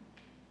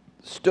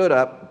stood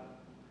up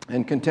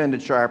and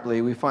contended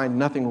sharply, "We find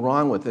nothing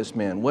wrong with this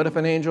man. What if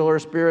an angel or a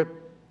spirit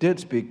did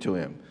speak to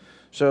him?"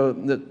 So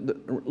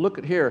look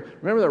at here.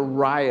 Remember the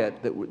riot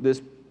that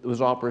this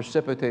was all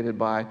precipitated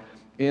by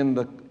in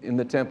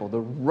the temple.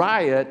 The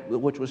riot,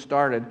 which was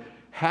started,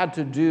 had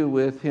to do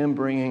with him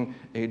bringing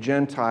a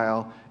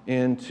Gentile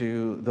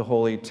into the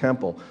holy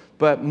temple.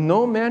 But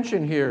no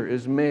mention here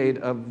is made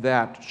of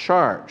that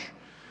charge,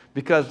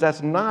 because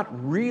that's not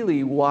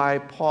really why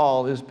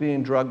Paul is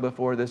being drugged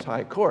before this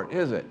high court,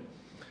 is it?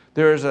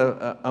 There's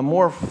a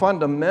more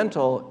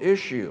fundamental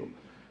issue,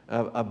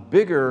 a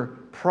bigger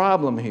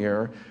problem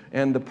here,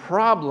 and the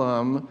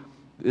problem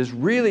is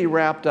really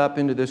wrapped up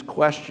into this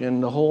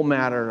question, the whole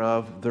matter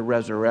of the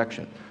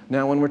resurrection.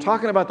 Now, when we're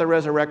talking about the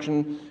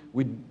resurrection,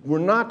 we're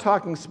not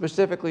talking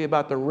specifically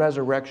about the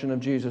resurrection of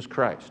Jesus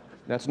Christ.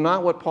 That's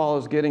not what Paul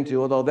is getting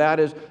to, although that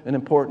is an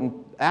important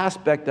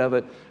aspect of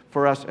it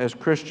for us as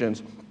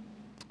Christians.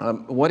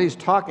 What he's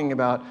talking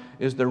about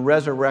is the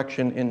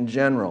resurrection in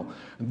general.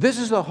 This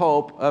is the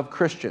hope of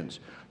Christians.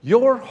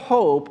 Your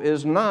hope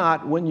is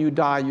not when you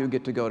die you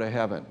get to go to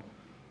heaven.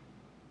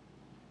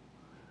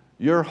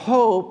 Your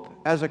hope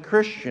as a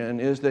Christian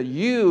is that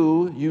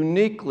you,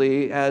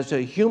 uniquely as a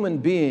human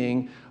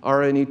being,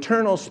 are an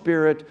eternal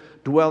spirit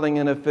dwelling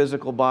in a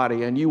physical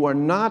body, and you are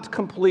not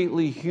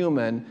completely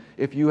human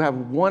if you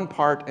have one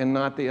part and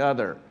not the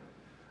other.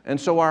 And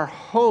so our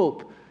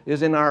hope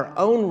is in our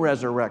own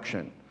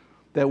resurrection,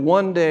 that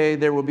one day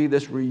there will be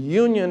this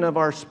reunion of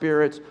our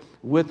spirits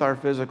with our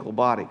physical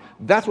body.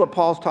 That's what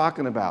Paul's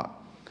talking about.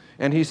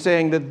 And he's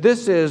saying that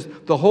this is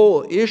the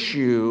whole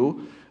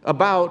issue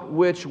about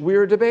which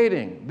we're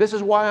debating. This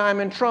is why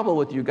I'm in trouble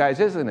with you guys,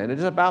 isn't it? It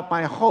is about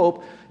my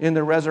hope in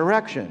the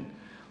resurrection.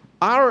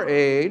 Our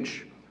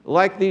age,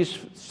 like these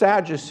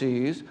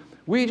Sadducees,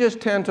 we just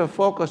tend to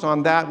focus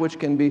on that which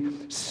can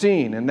be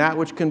seen and that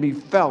which can be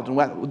felt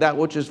and that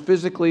which is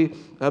physically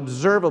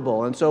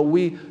observable. And so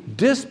we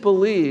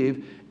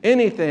disbelieve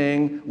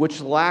anything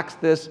which lacks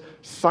this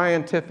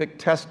scientific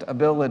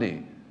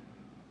testability.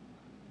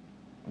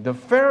 The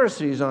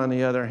Pharisees, on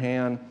the other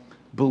hand,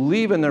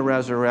 believe in the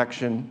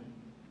resurrection,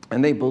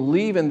 and they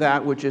believe in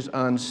that which is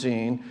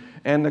unseen.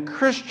 And the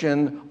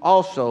Christian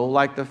also,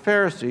 like the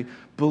Pharisee,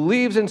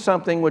 believes in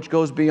something which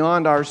goes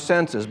beyond our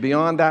senses,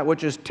 beyond that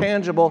which is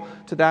tangible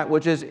to that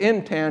which is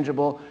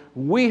intangible.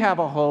 We have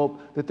a hope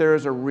that there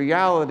is a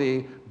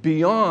reality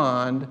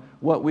beyond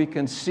what we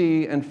can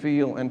see and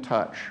feel and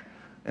touch.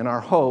 And our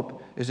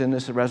hope is in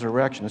this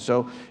resurrection.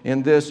 So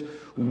in this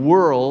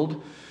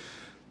world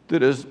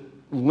that is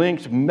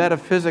linked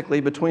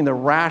metaphysically between the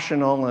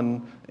rational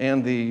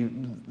and the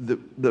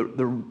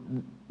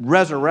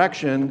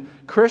resurrection,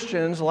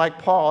 Christians like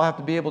Paul have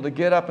to be able to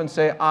get up and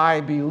say, I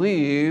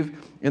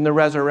believe in the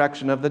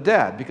resurrection of the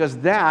dead, because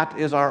that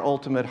is our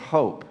ultimate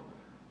hope.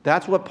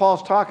 That's what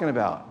Paul's talking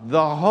about,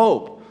 the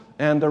hope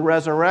and the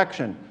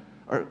resurrection.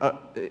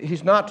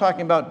 He's not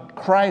talking about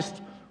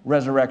Christ's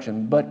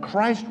resurrection, but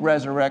Christ's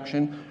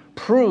resurrection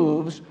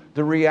proves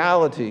the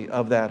reality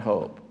of that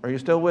hope. Are you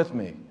still with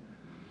me?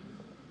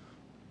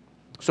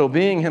 So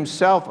being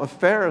himself a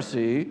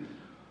Pharisee,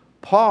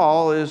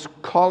 Paul is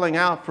calling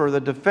out for the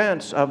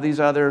defense of these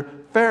other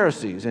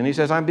Pharisees. And he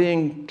says, I'm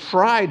being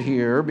tried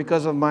here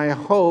because of my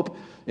hope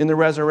in the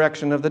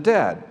resurrection of the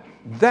dead.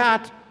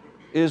 That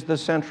is the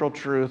central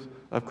truth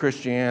of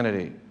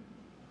Christianity.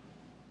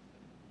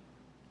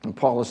 And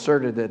Paul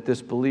asserted that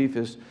this belief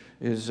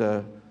is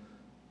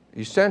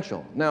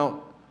essential.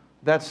 Now,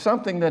 that's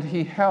something that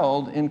he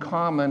held in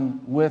common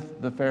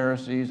with the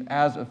Pharisees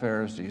as a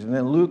Pharisees. And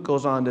then Luke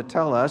goes on to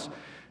tell us,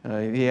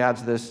 he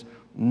adds this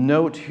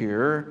note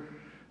here,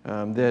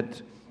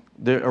 that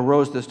there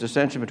arose this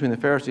dissension between the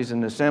Pharisees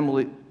and the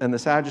assembly and the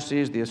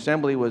Sadducees. The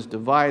assembly was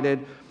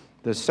divided.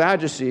 The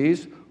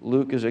Sadducees,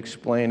 Luke is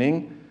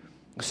explaining,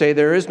 say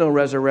there is no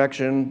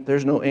resurrection,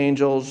 there's no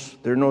angels,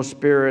 there are no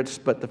spirits,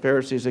 but the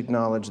Pharisees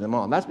acknowledge them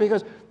all. And that's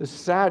because the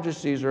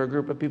Sadducees are a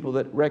group of people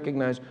that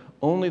recognize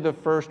only the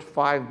first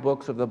 5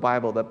 books of the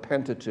Bible, the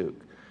Pentateuch.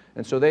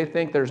 And so they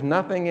think there's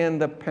nothing in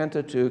the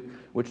Pentateuch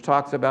which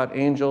talks about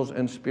angels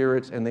and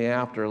spirits and the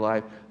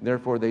afterlife.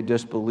 Therefore, they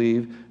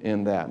disbelieve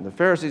in that. And the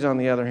Pharisees, on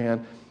the other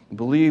hand,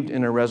 believed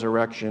in a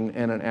resurrection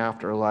and an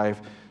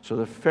afterlife. So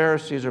the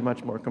Pharisees are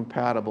much more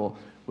compatible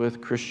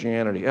with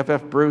Christianity.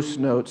 F.F. Bruce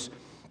notes,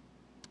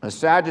 a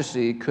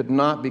Sadducee could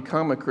not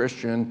become a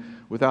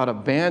Christian without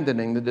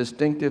abandoning the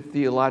distinctive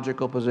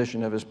theological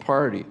position of his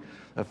party.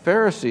 A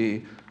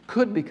Pharisee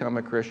could become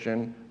a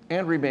Christian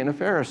and remain a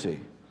Pharisee.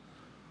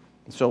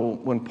 So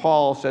when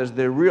Paul says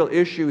the real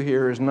issue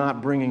here is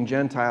not bringing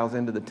Gentiles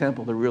into the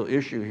temple, the real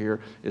issue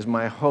here is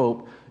my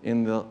hope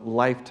in the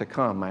life to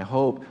come, my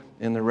hope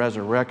in the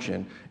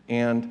resurrection.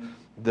 And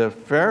the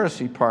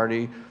Pharisee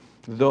party,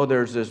 though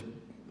there's this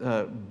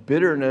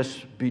bitterness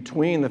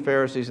between the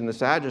Pharisees and the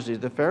Sadducees,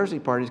 the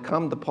Pharisee parties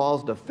come to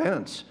Paul's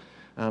defense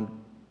and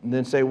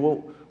then say,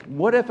 well,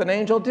 what if an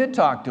angel did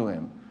talk to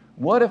him?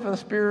 What if the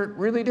Spirit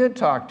really did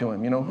talk to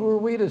him? Who are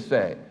we to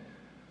say?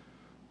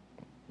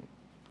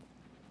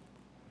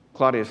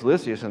 Claudius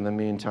Lysias, in the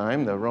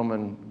meantime, the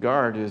Roman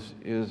guard,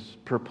 is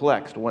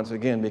perplexed once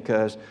again,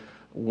 because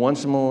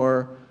once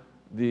more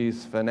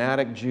these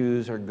fanatic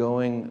Jews are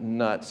going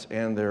nuts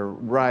and they're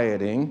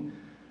rioting.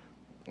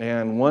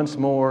 And once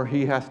more,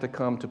 he has to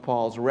come to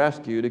Paul's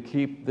rescue to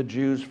keep the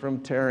Jews from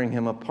tearing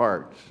him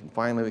apart. And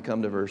finally, we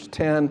come to verse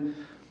 10.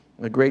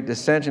 A great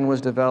dissension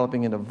was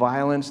developing into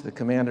violence. The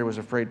commander was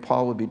afraid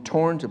Paul would be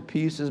torn to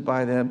pieces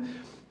by them.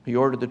 He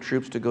ordered the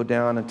troops to go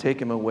down and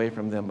take him away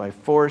from them by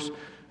force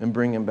and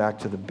bring him back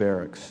to the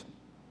barracks.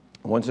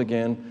 Once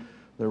again,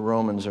 the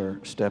Romans are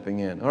stepping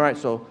in. All right,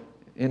 so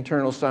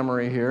internal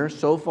summary here.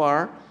 So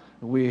far,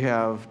 we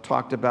have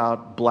talked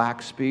about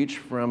black speech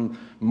from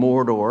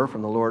Mordor,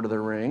 from the Lord of the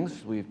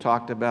Rings. We've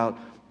talked about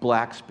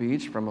black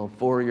speech from a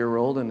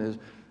 4-year-old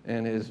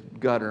and his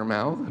gutter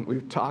mouth.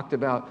 We've talked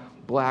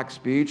about black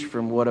speech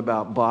from What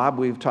About Bob?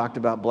 We've talked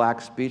about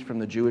black speech from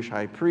the Jewish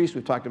high priest.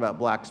 We've talked about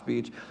black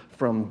speech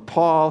from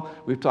Paul.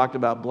 We've talked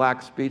about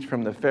black speech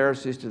from the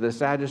Pharisees to the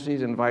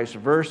Sadducees and vice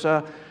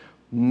versa.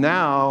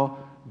 Now,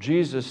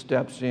 Jesus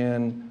steps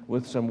in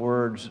with some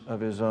words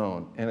of his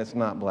own, and it's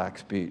not black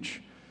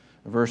speech.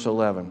 Verse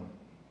 11.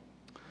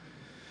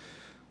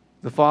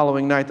 The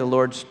following night the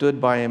Lord stood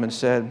by him and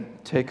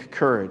said, "Take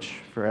courage,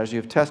 for as you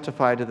have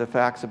testified to the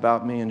facts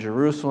about me in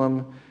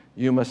Jerusalem,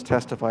 you must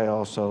testify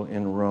also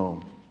in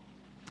Rome."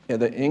 And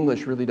the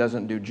English really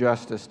doesn't do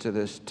justice to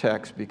this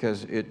text,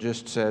 because it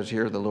just says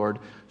here the Lord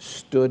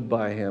stood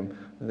by him.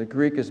 The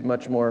Greek is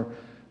much more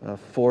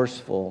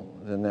forceful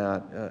than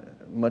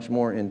that, much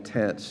more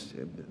intense.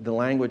 The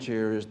language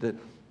here is that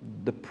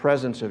the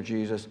presence of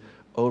Jesus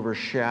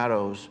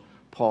overshadows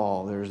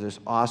Paul. There's this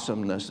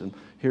awesomeness. And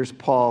here's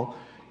Paul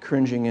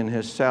cringing in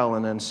his cell,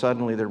 and then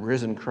suddenly the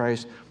risen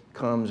Christ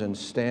comes and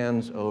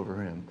stands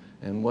over him.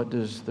 And what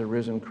does the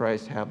risen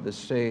Christ have to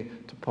say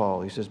to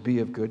Paul? He says, "Be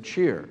of good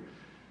cheer."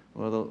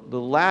 Well, the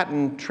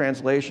Latin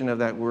translation of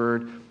that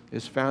word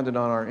is founded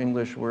on our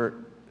English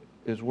word,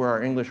 is where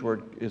our English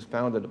word is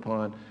founded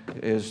upon,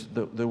 is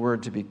the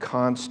word to be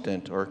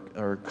constant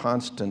or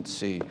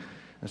constancy.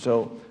 And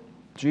so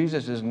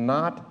Jesus is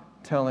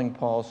not telling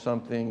Paul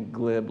something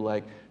glib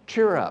like,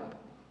 cheer up,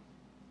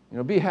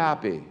 be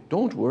happy.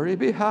 Don't worry,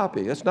 be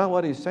happy. That's not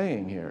what he's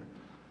saying here.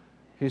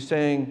 He's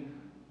saying,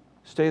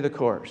 stay the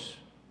course.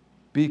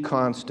 Be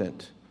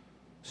constant.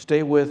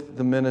 Stay with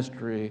the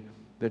ministry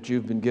that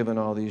you've been given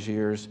all these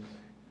years.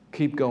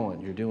 Keep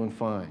going. You're doing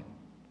fine.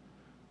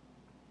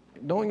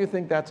 Don't you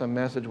think that's a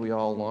message we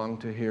all long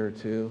to hear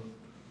too?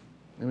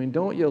 I mean,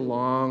 don't you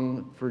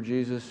long for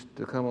Jesus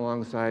to come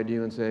alongside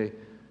you and say,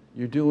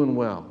 you're doing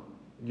well.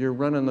 You're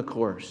running the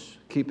course.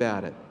 Keep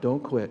at it.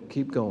 Don't quit.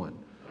 Keep going.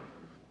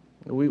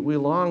 We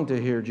long to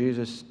hear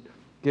Jesus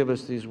give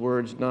us these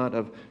words not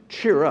of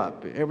cheer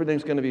up,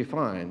 everything's going to be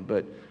fine,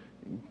 but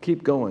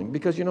keep going.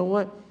 Because you know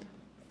what?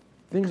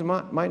 Things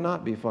might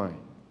not be fine.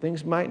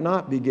 Things might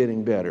not be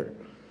getting better.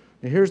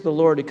 And here's the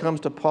Lord. He comes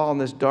to Paul in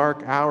this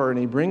dark hour, and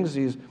he brings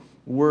these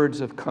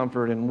words of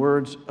comfort and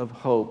words of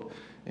hope.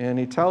 And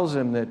he tells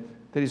him that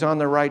he's on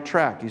the right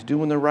track. He's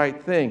doing the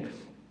right thing.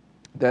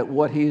 That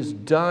what he's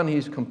done,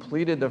 he's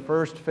completed the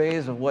first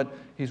phase of what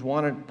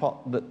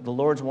the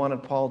Lord's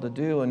wanted Paul to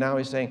do. And now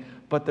he's saying,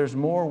 but there's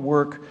more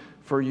work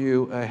for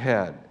you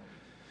ahead.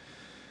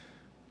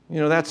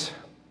 You know, that's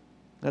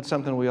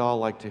something we all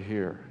like to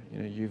hear. You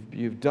know,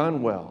 you've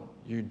done well.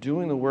 You're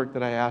doing the work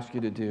that I asked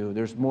you to do.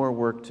 There's more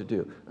work to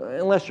do.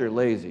 Unless you're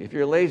lazy. If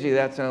you're lazy,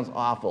 that sounds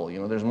awful.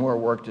 You know, there's more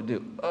work to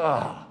do.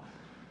 Ugh.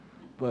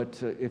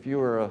 But if you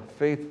are a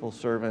faithful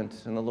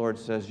servant and the Lord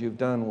says, you've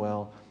done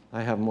well,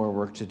 I have more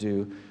work to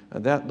do,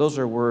 those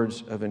are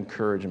words of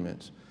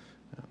encouragement,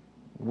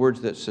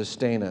 words that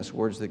sustain us,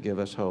 words that give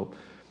us hope.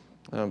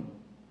 You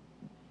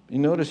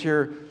notice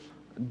here,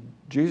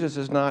 Jesus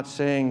is not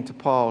saying to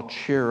Paul,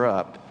 cheer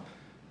up.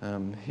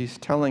 He's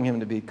telling him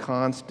to be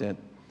constant.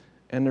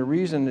 And the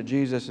reason that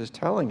Jesus is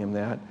telling him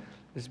that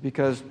is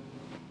because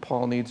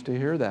Paul needs to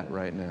hear that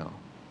right now.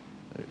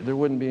 There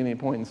wouldn't be any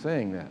point in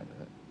saying that.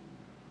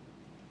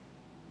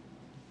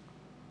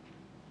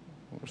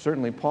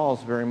 Certainly,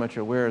 Paul's very much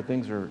aware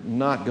things are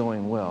not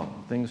going well.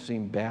 Things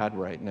seem bad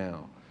right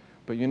now.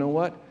 But you know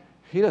what?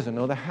 He doesn't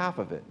know the half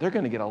of it. They're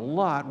going to get a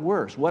lot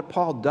worse. What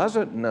Paul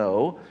doesn't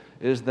know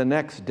is the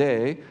next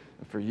day,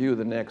 for you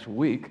the next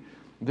week,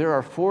 there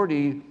are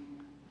 40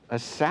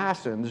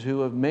 assassins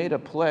who have made a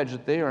pledge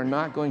that they are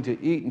not going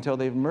to eat until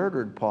they've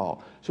murdered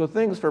Paul. So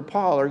things for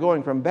Paul are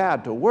going from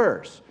bad to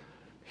worse.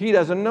 He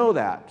doesn't know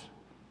that,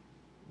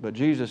 but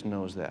Jesus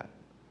knows that.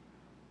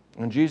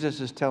 And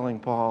Jesus is telling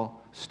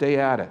Paul, stay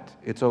at it.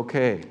 It's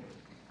okay.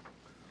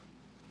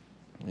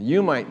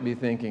 You might be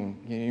thinking,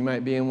 you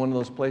might be in one of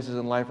those places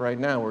in life right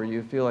now where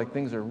you feel like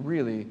things are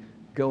really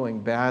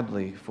going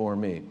badly for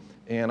me.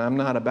 And I'm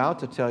not about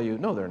to tell you,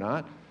 no, they're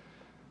not.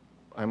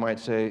 I might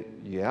say,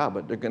 yeah,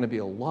 but they're going to be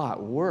a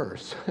lot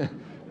worse.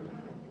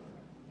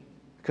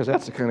 Because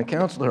that's the kind of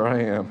counselor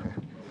I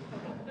am.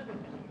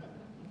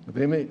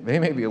 They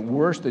may be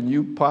worse than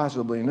you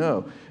possibly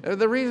know.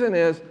 The reason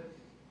is,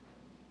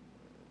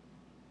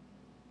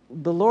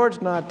 the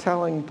Lord's not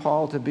telling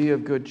Paul to be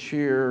of good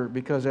cheer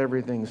because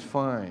everything's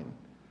fine.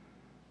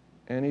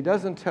 And he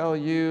doesn't tell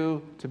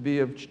you to be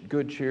of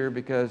good cheer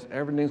because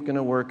everything's going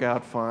to work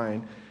out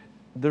fine.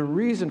 The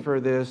reason for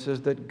this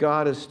is that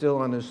God is still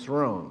on his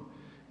throne,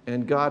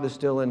 and God is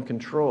still in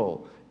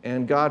control.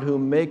 And God, who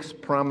makes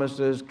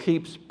promises,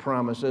 keeps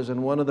promises.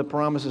 And one of the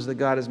promises that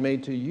God has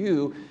made to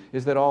you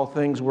is that all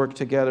things work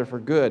together for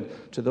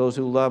good to those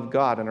who love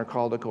God and are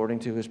called according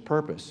to his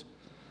purpose.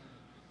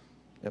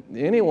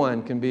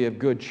 Anyone can be of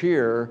good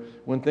cheer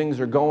when things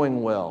are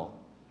going well,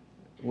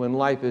 when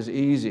life is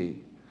easy.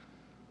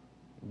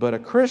 But a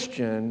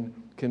Christian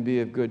can be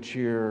of good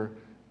cheer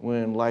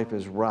when life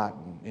is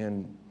rotten.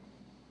 And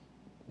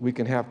we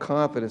can have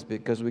confidence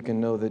because we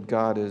can know that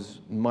God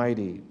is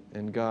mighty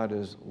and God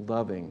is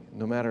loving,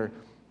 no matter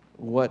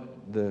what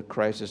the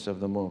crisis of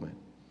the moment.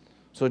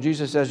 So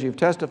Jesus says, you've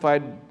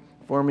testified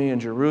for me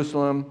in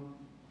Jerusalem.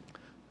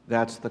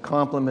 That's the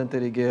compliment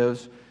that he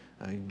gives.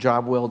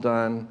 Job well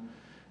done.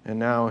 And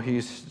now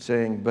he's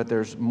saying, but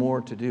there's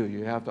more to do.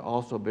 You have to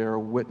also bear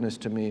witness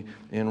to me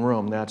in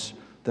Rome. That's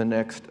the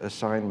next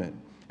assignment.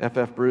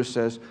 F.F. Bruce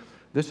says,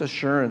 this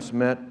assurance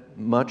meant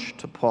much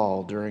to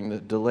Paul during the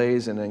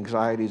delays and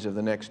anxieties of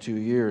the next 2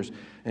 years,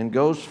 and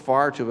goes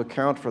far to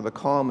account for the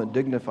calm and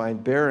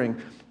dignified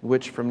bearing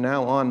which from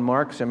now on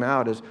marks him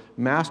out as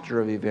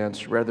master of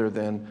events rather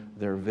than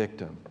their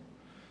victim.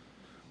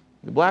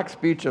 The black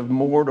speech of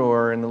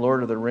Mordor in The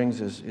Lord of the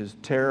Rings is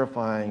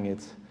terrifying.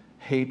 It's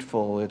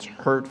hateful, it's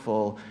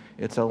hurtful,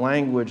 it's a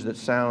language that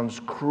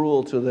sounds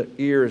cruel to the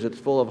ears. It's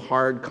full of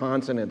hard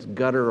consonants,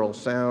 guttural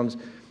sounds.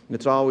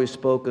 It's always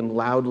spoken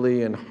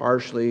loudly and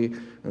harshly,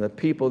 and the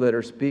people that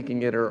are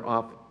speaking it are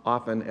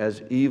often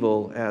as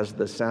evil as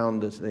the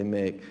sound that they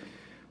make.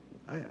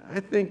 I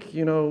think,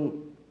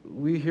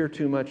 we hear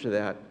too much of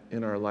that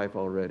in our life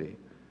already.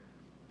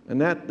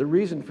 And the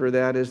reason for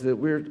that is that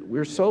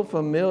we're so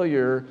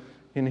familiar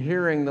in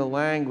hearing the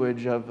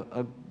language of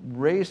a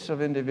race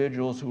of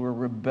individuals who are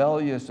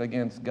rebellious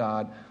against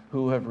God,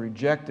 who have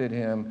rejected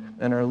him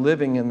and are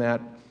living in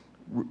that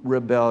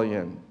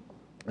rebellion.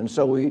 And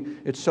so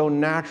it's so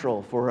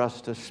natural for us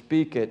to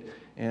speak it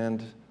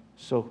and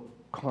so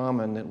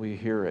common that we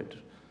hear it.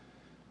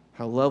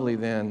 How lovely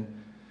then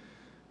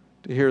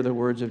to hear the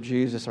words of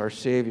Jesus, our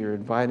Savior,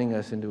 inviting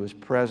us into his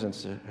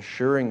presence,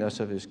 assuring us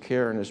of his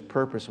care and his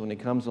purpose when he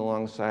comes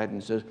alongside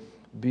and says,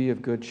 be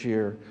of good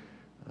cheer,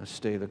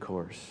 stay the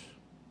course.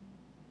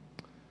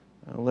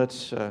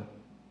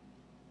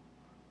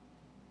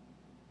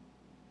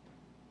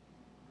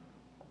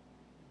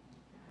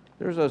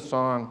 There's a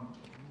song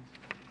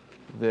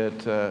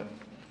that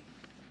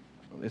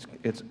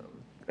it's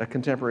a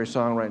contemporary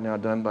song right now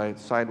done by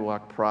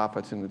Sidewalk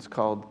Prophets, and it's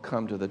called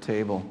Come to the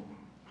Table.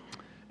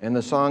 And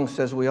the song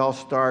says we all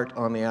start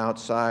on the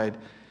outside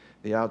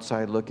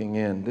looking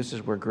in. This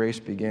is where grace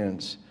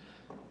begins.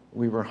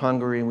 We were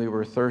hungry and we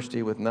were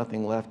thirsty with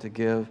nothing left to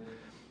give.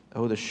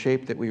 Oh, the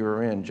shape that we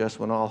were in, just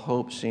when all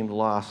hope seemed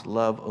lost,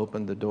 love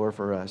opened the door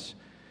for us.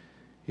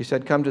 He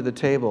said, come to the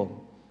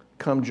table.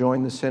 Come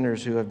join the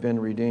sinners who have been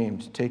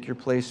redeemed. Take your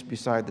place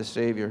beside the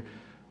Savior.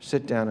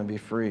 Sit down and be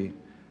free.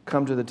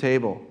 Come to the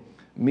table.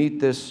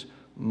 Meet this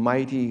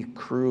mighty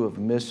crew of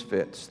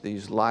misfits,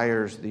 these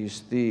liars,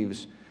 these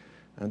thieves.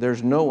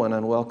 There's no one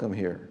unwelcome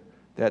here.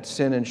 That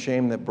sin and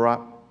shame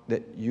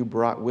that you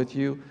brought with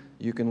you,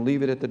 you can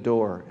leave it at the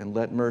door and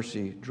let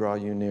mercy draw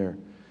you near.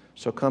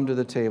 So come to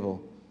the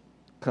table.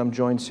 Come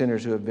join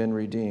sinners who have been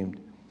redeemed.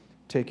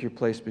 Take your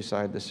place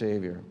beside the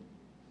Savior.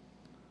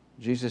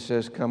 Jesus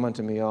says, come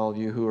unto me, all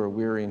you who are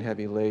weary and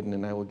heavy laden,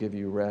 and I will give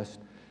you rest.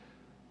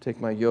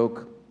 Take my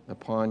yoke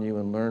upon you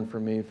and learn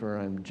from me, for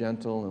I am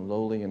gentle and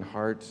lowly in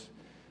heart,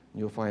 and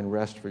you'll find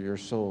rest for your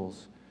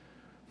souls.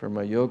 For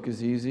my yoke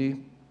is easy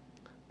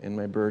and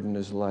my burden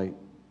is light.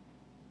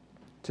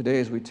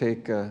 Today, as we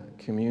take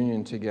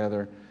communion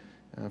together,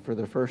 for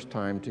the first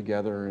time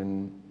together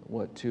in,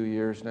 2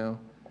 years now?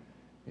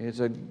 It's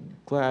a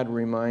glad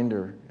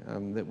reminder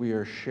that we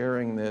are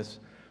sharing this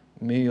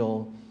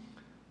meal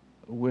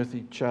with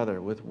each other,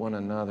 with one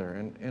another.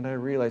 And I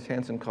realize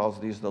Hanson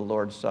calls these the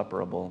Lord's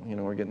Supperable. You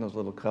know, we're getting those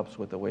little cups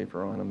with the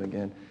wafer on them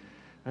again.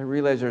 I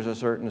realize there's a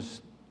certain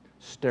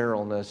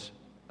sterileness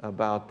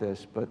about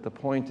this, but the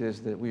point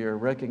is that we are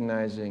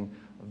recognizing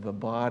the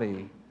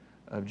body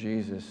of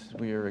Jesus.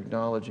 We are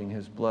acknowledging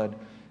his blood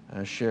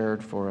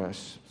shared for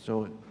us.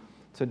 So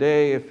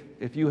today,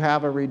 if you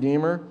have a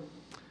Redeemer,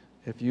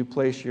 if you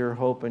place your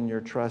hope and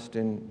your trust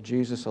in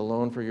Jesus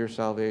alone for your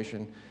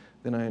salvation,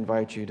 then I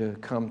invite you to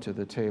come to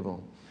the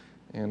table.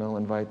 And I'll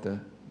invite the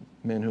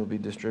men who will be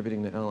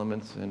distributing the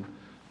elements and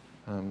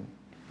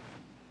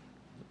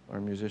our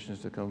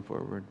musicians to come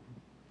forward.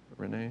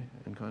 Renee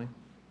and Connie?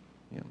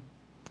 Yeah.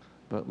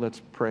 But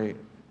let's pray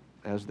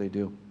as they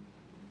do.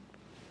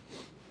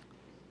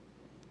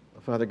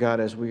 Father God,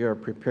 as we are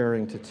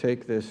preparing to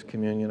take this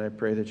communion, I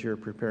pray that you're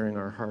preparing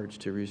our hearts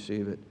to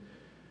receive it,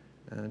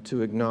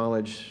 to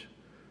acknowledge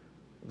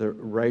the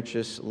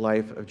righteous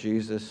life of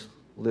Jesus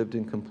lived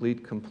in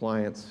complete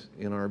compliance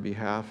in our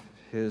behalf,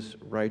 his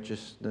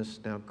righteousness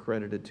now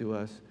credited to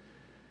us.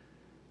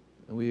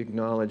 And we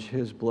acknowledge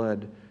his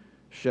blood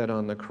shed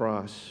on the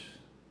cross.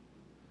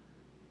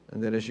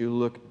 And that as you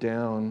look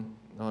down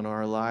on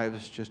our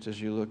lives, just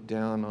as you look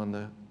down on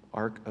the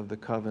Ark of the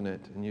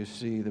Covenant and you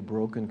see the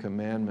broken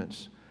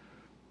commandments,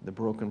 the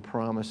broken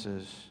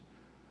promises,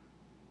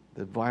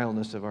 the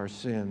vileness of our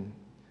sin,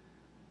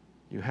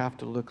 you have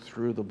to look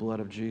through the blood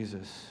of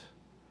Jesus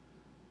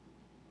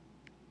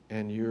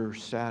and you're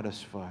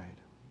satisfied.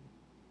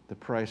 The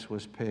price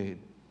was paid.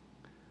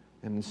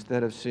 And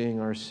instead of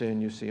seeing our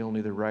sin, you see only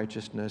the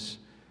righteousness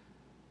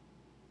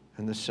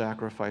and the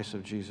sacrifice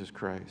of Jesus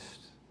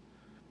Christ.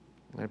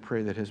 And I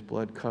pray that his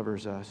blood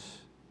covers us,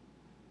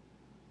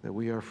 that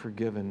we are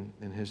forgiven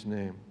in his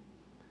name.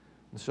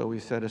 And so we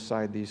set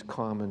aside these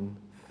common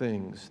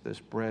things, this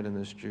bread and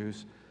this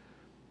juice,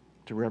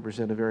 to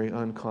represent a very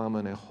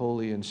uncommon, a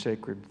holy and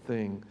sacred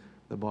thing,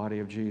 the body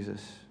of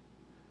Jesus.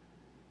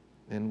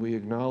 And we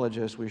acknowledge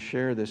as we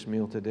share this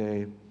meal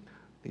today,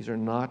 these are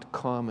not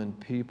common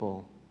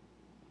people.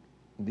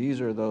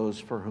 These are those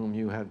for whom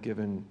you have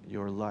given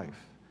your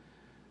life.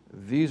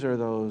 These are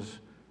those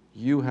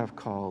you have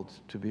called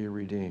to be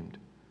redeemed.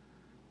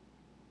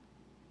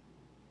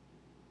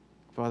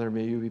 Father,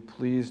 may you be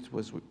pleased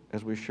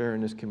as we share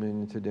in this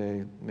communion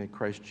today. May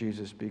Christ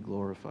Jesus be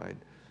glorified.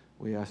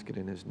 We ask it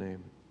in his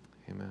name.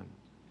 Amen.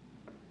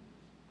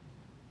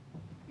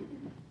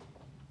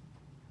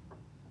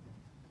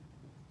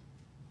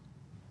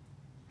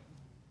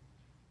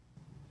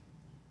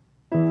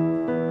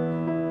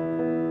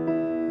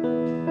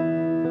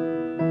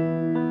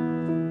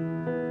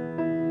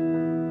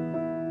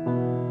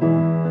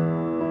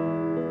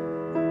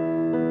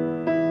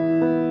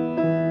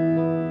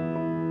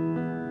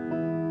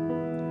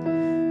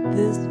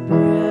 This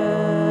bread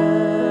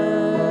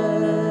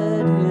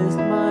is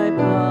my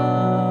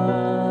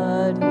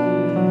body.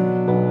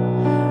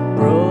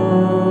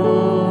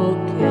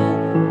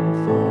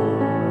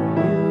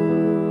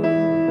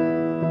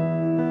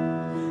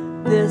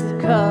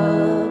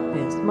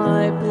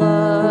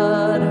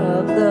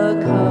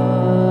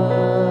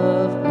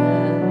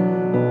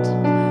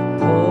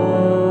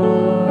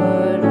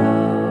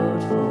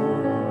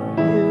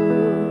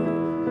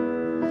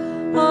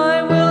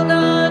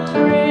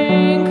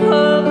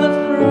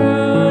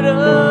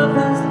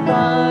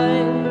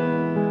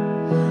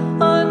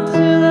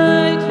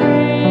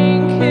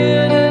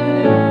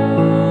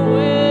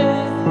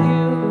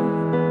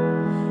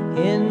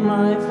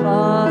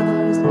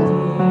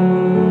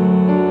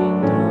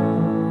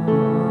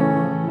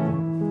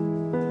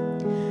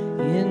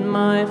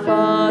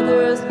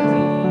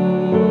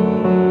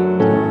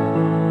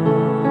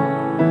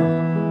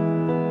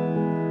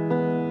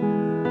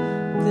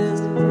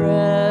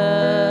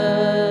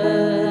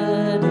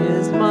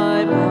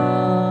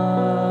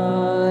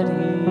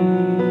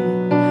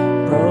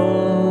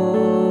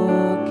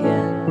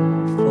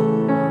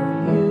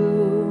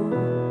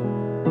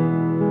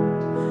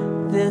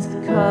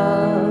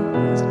 cup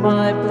is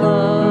my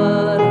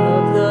blood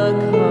of the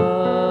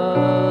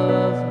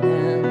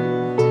covenant,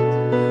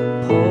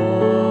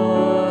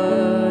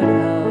 poured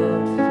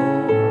out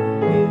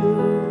for you.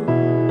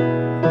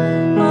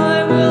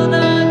 I will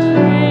not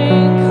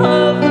drink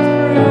of the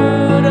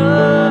fruit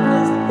of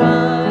this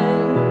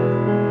vine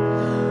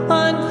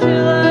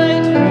until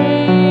I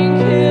drink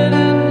it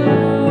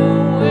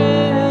anew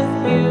with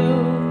you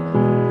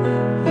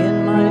in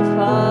my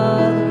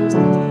Father's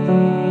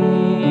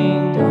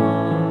kingdom.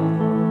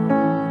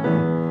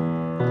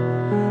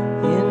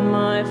 In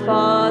my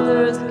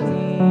Father's kingdom.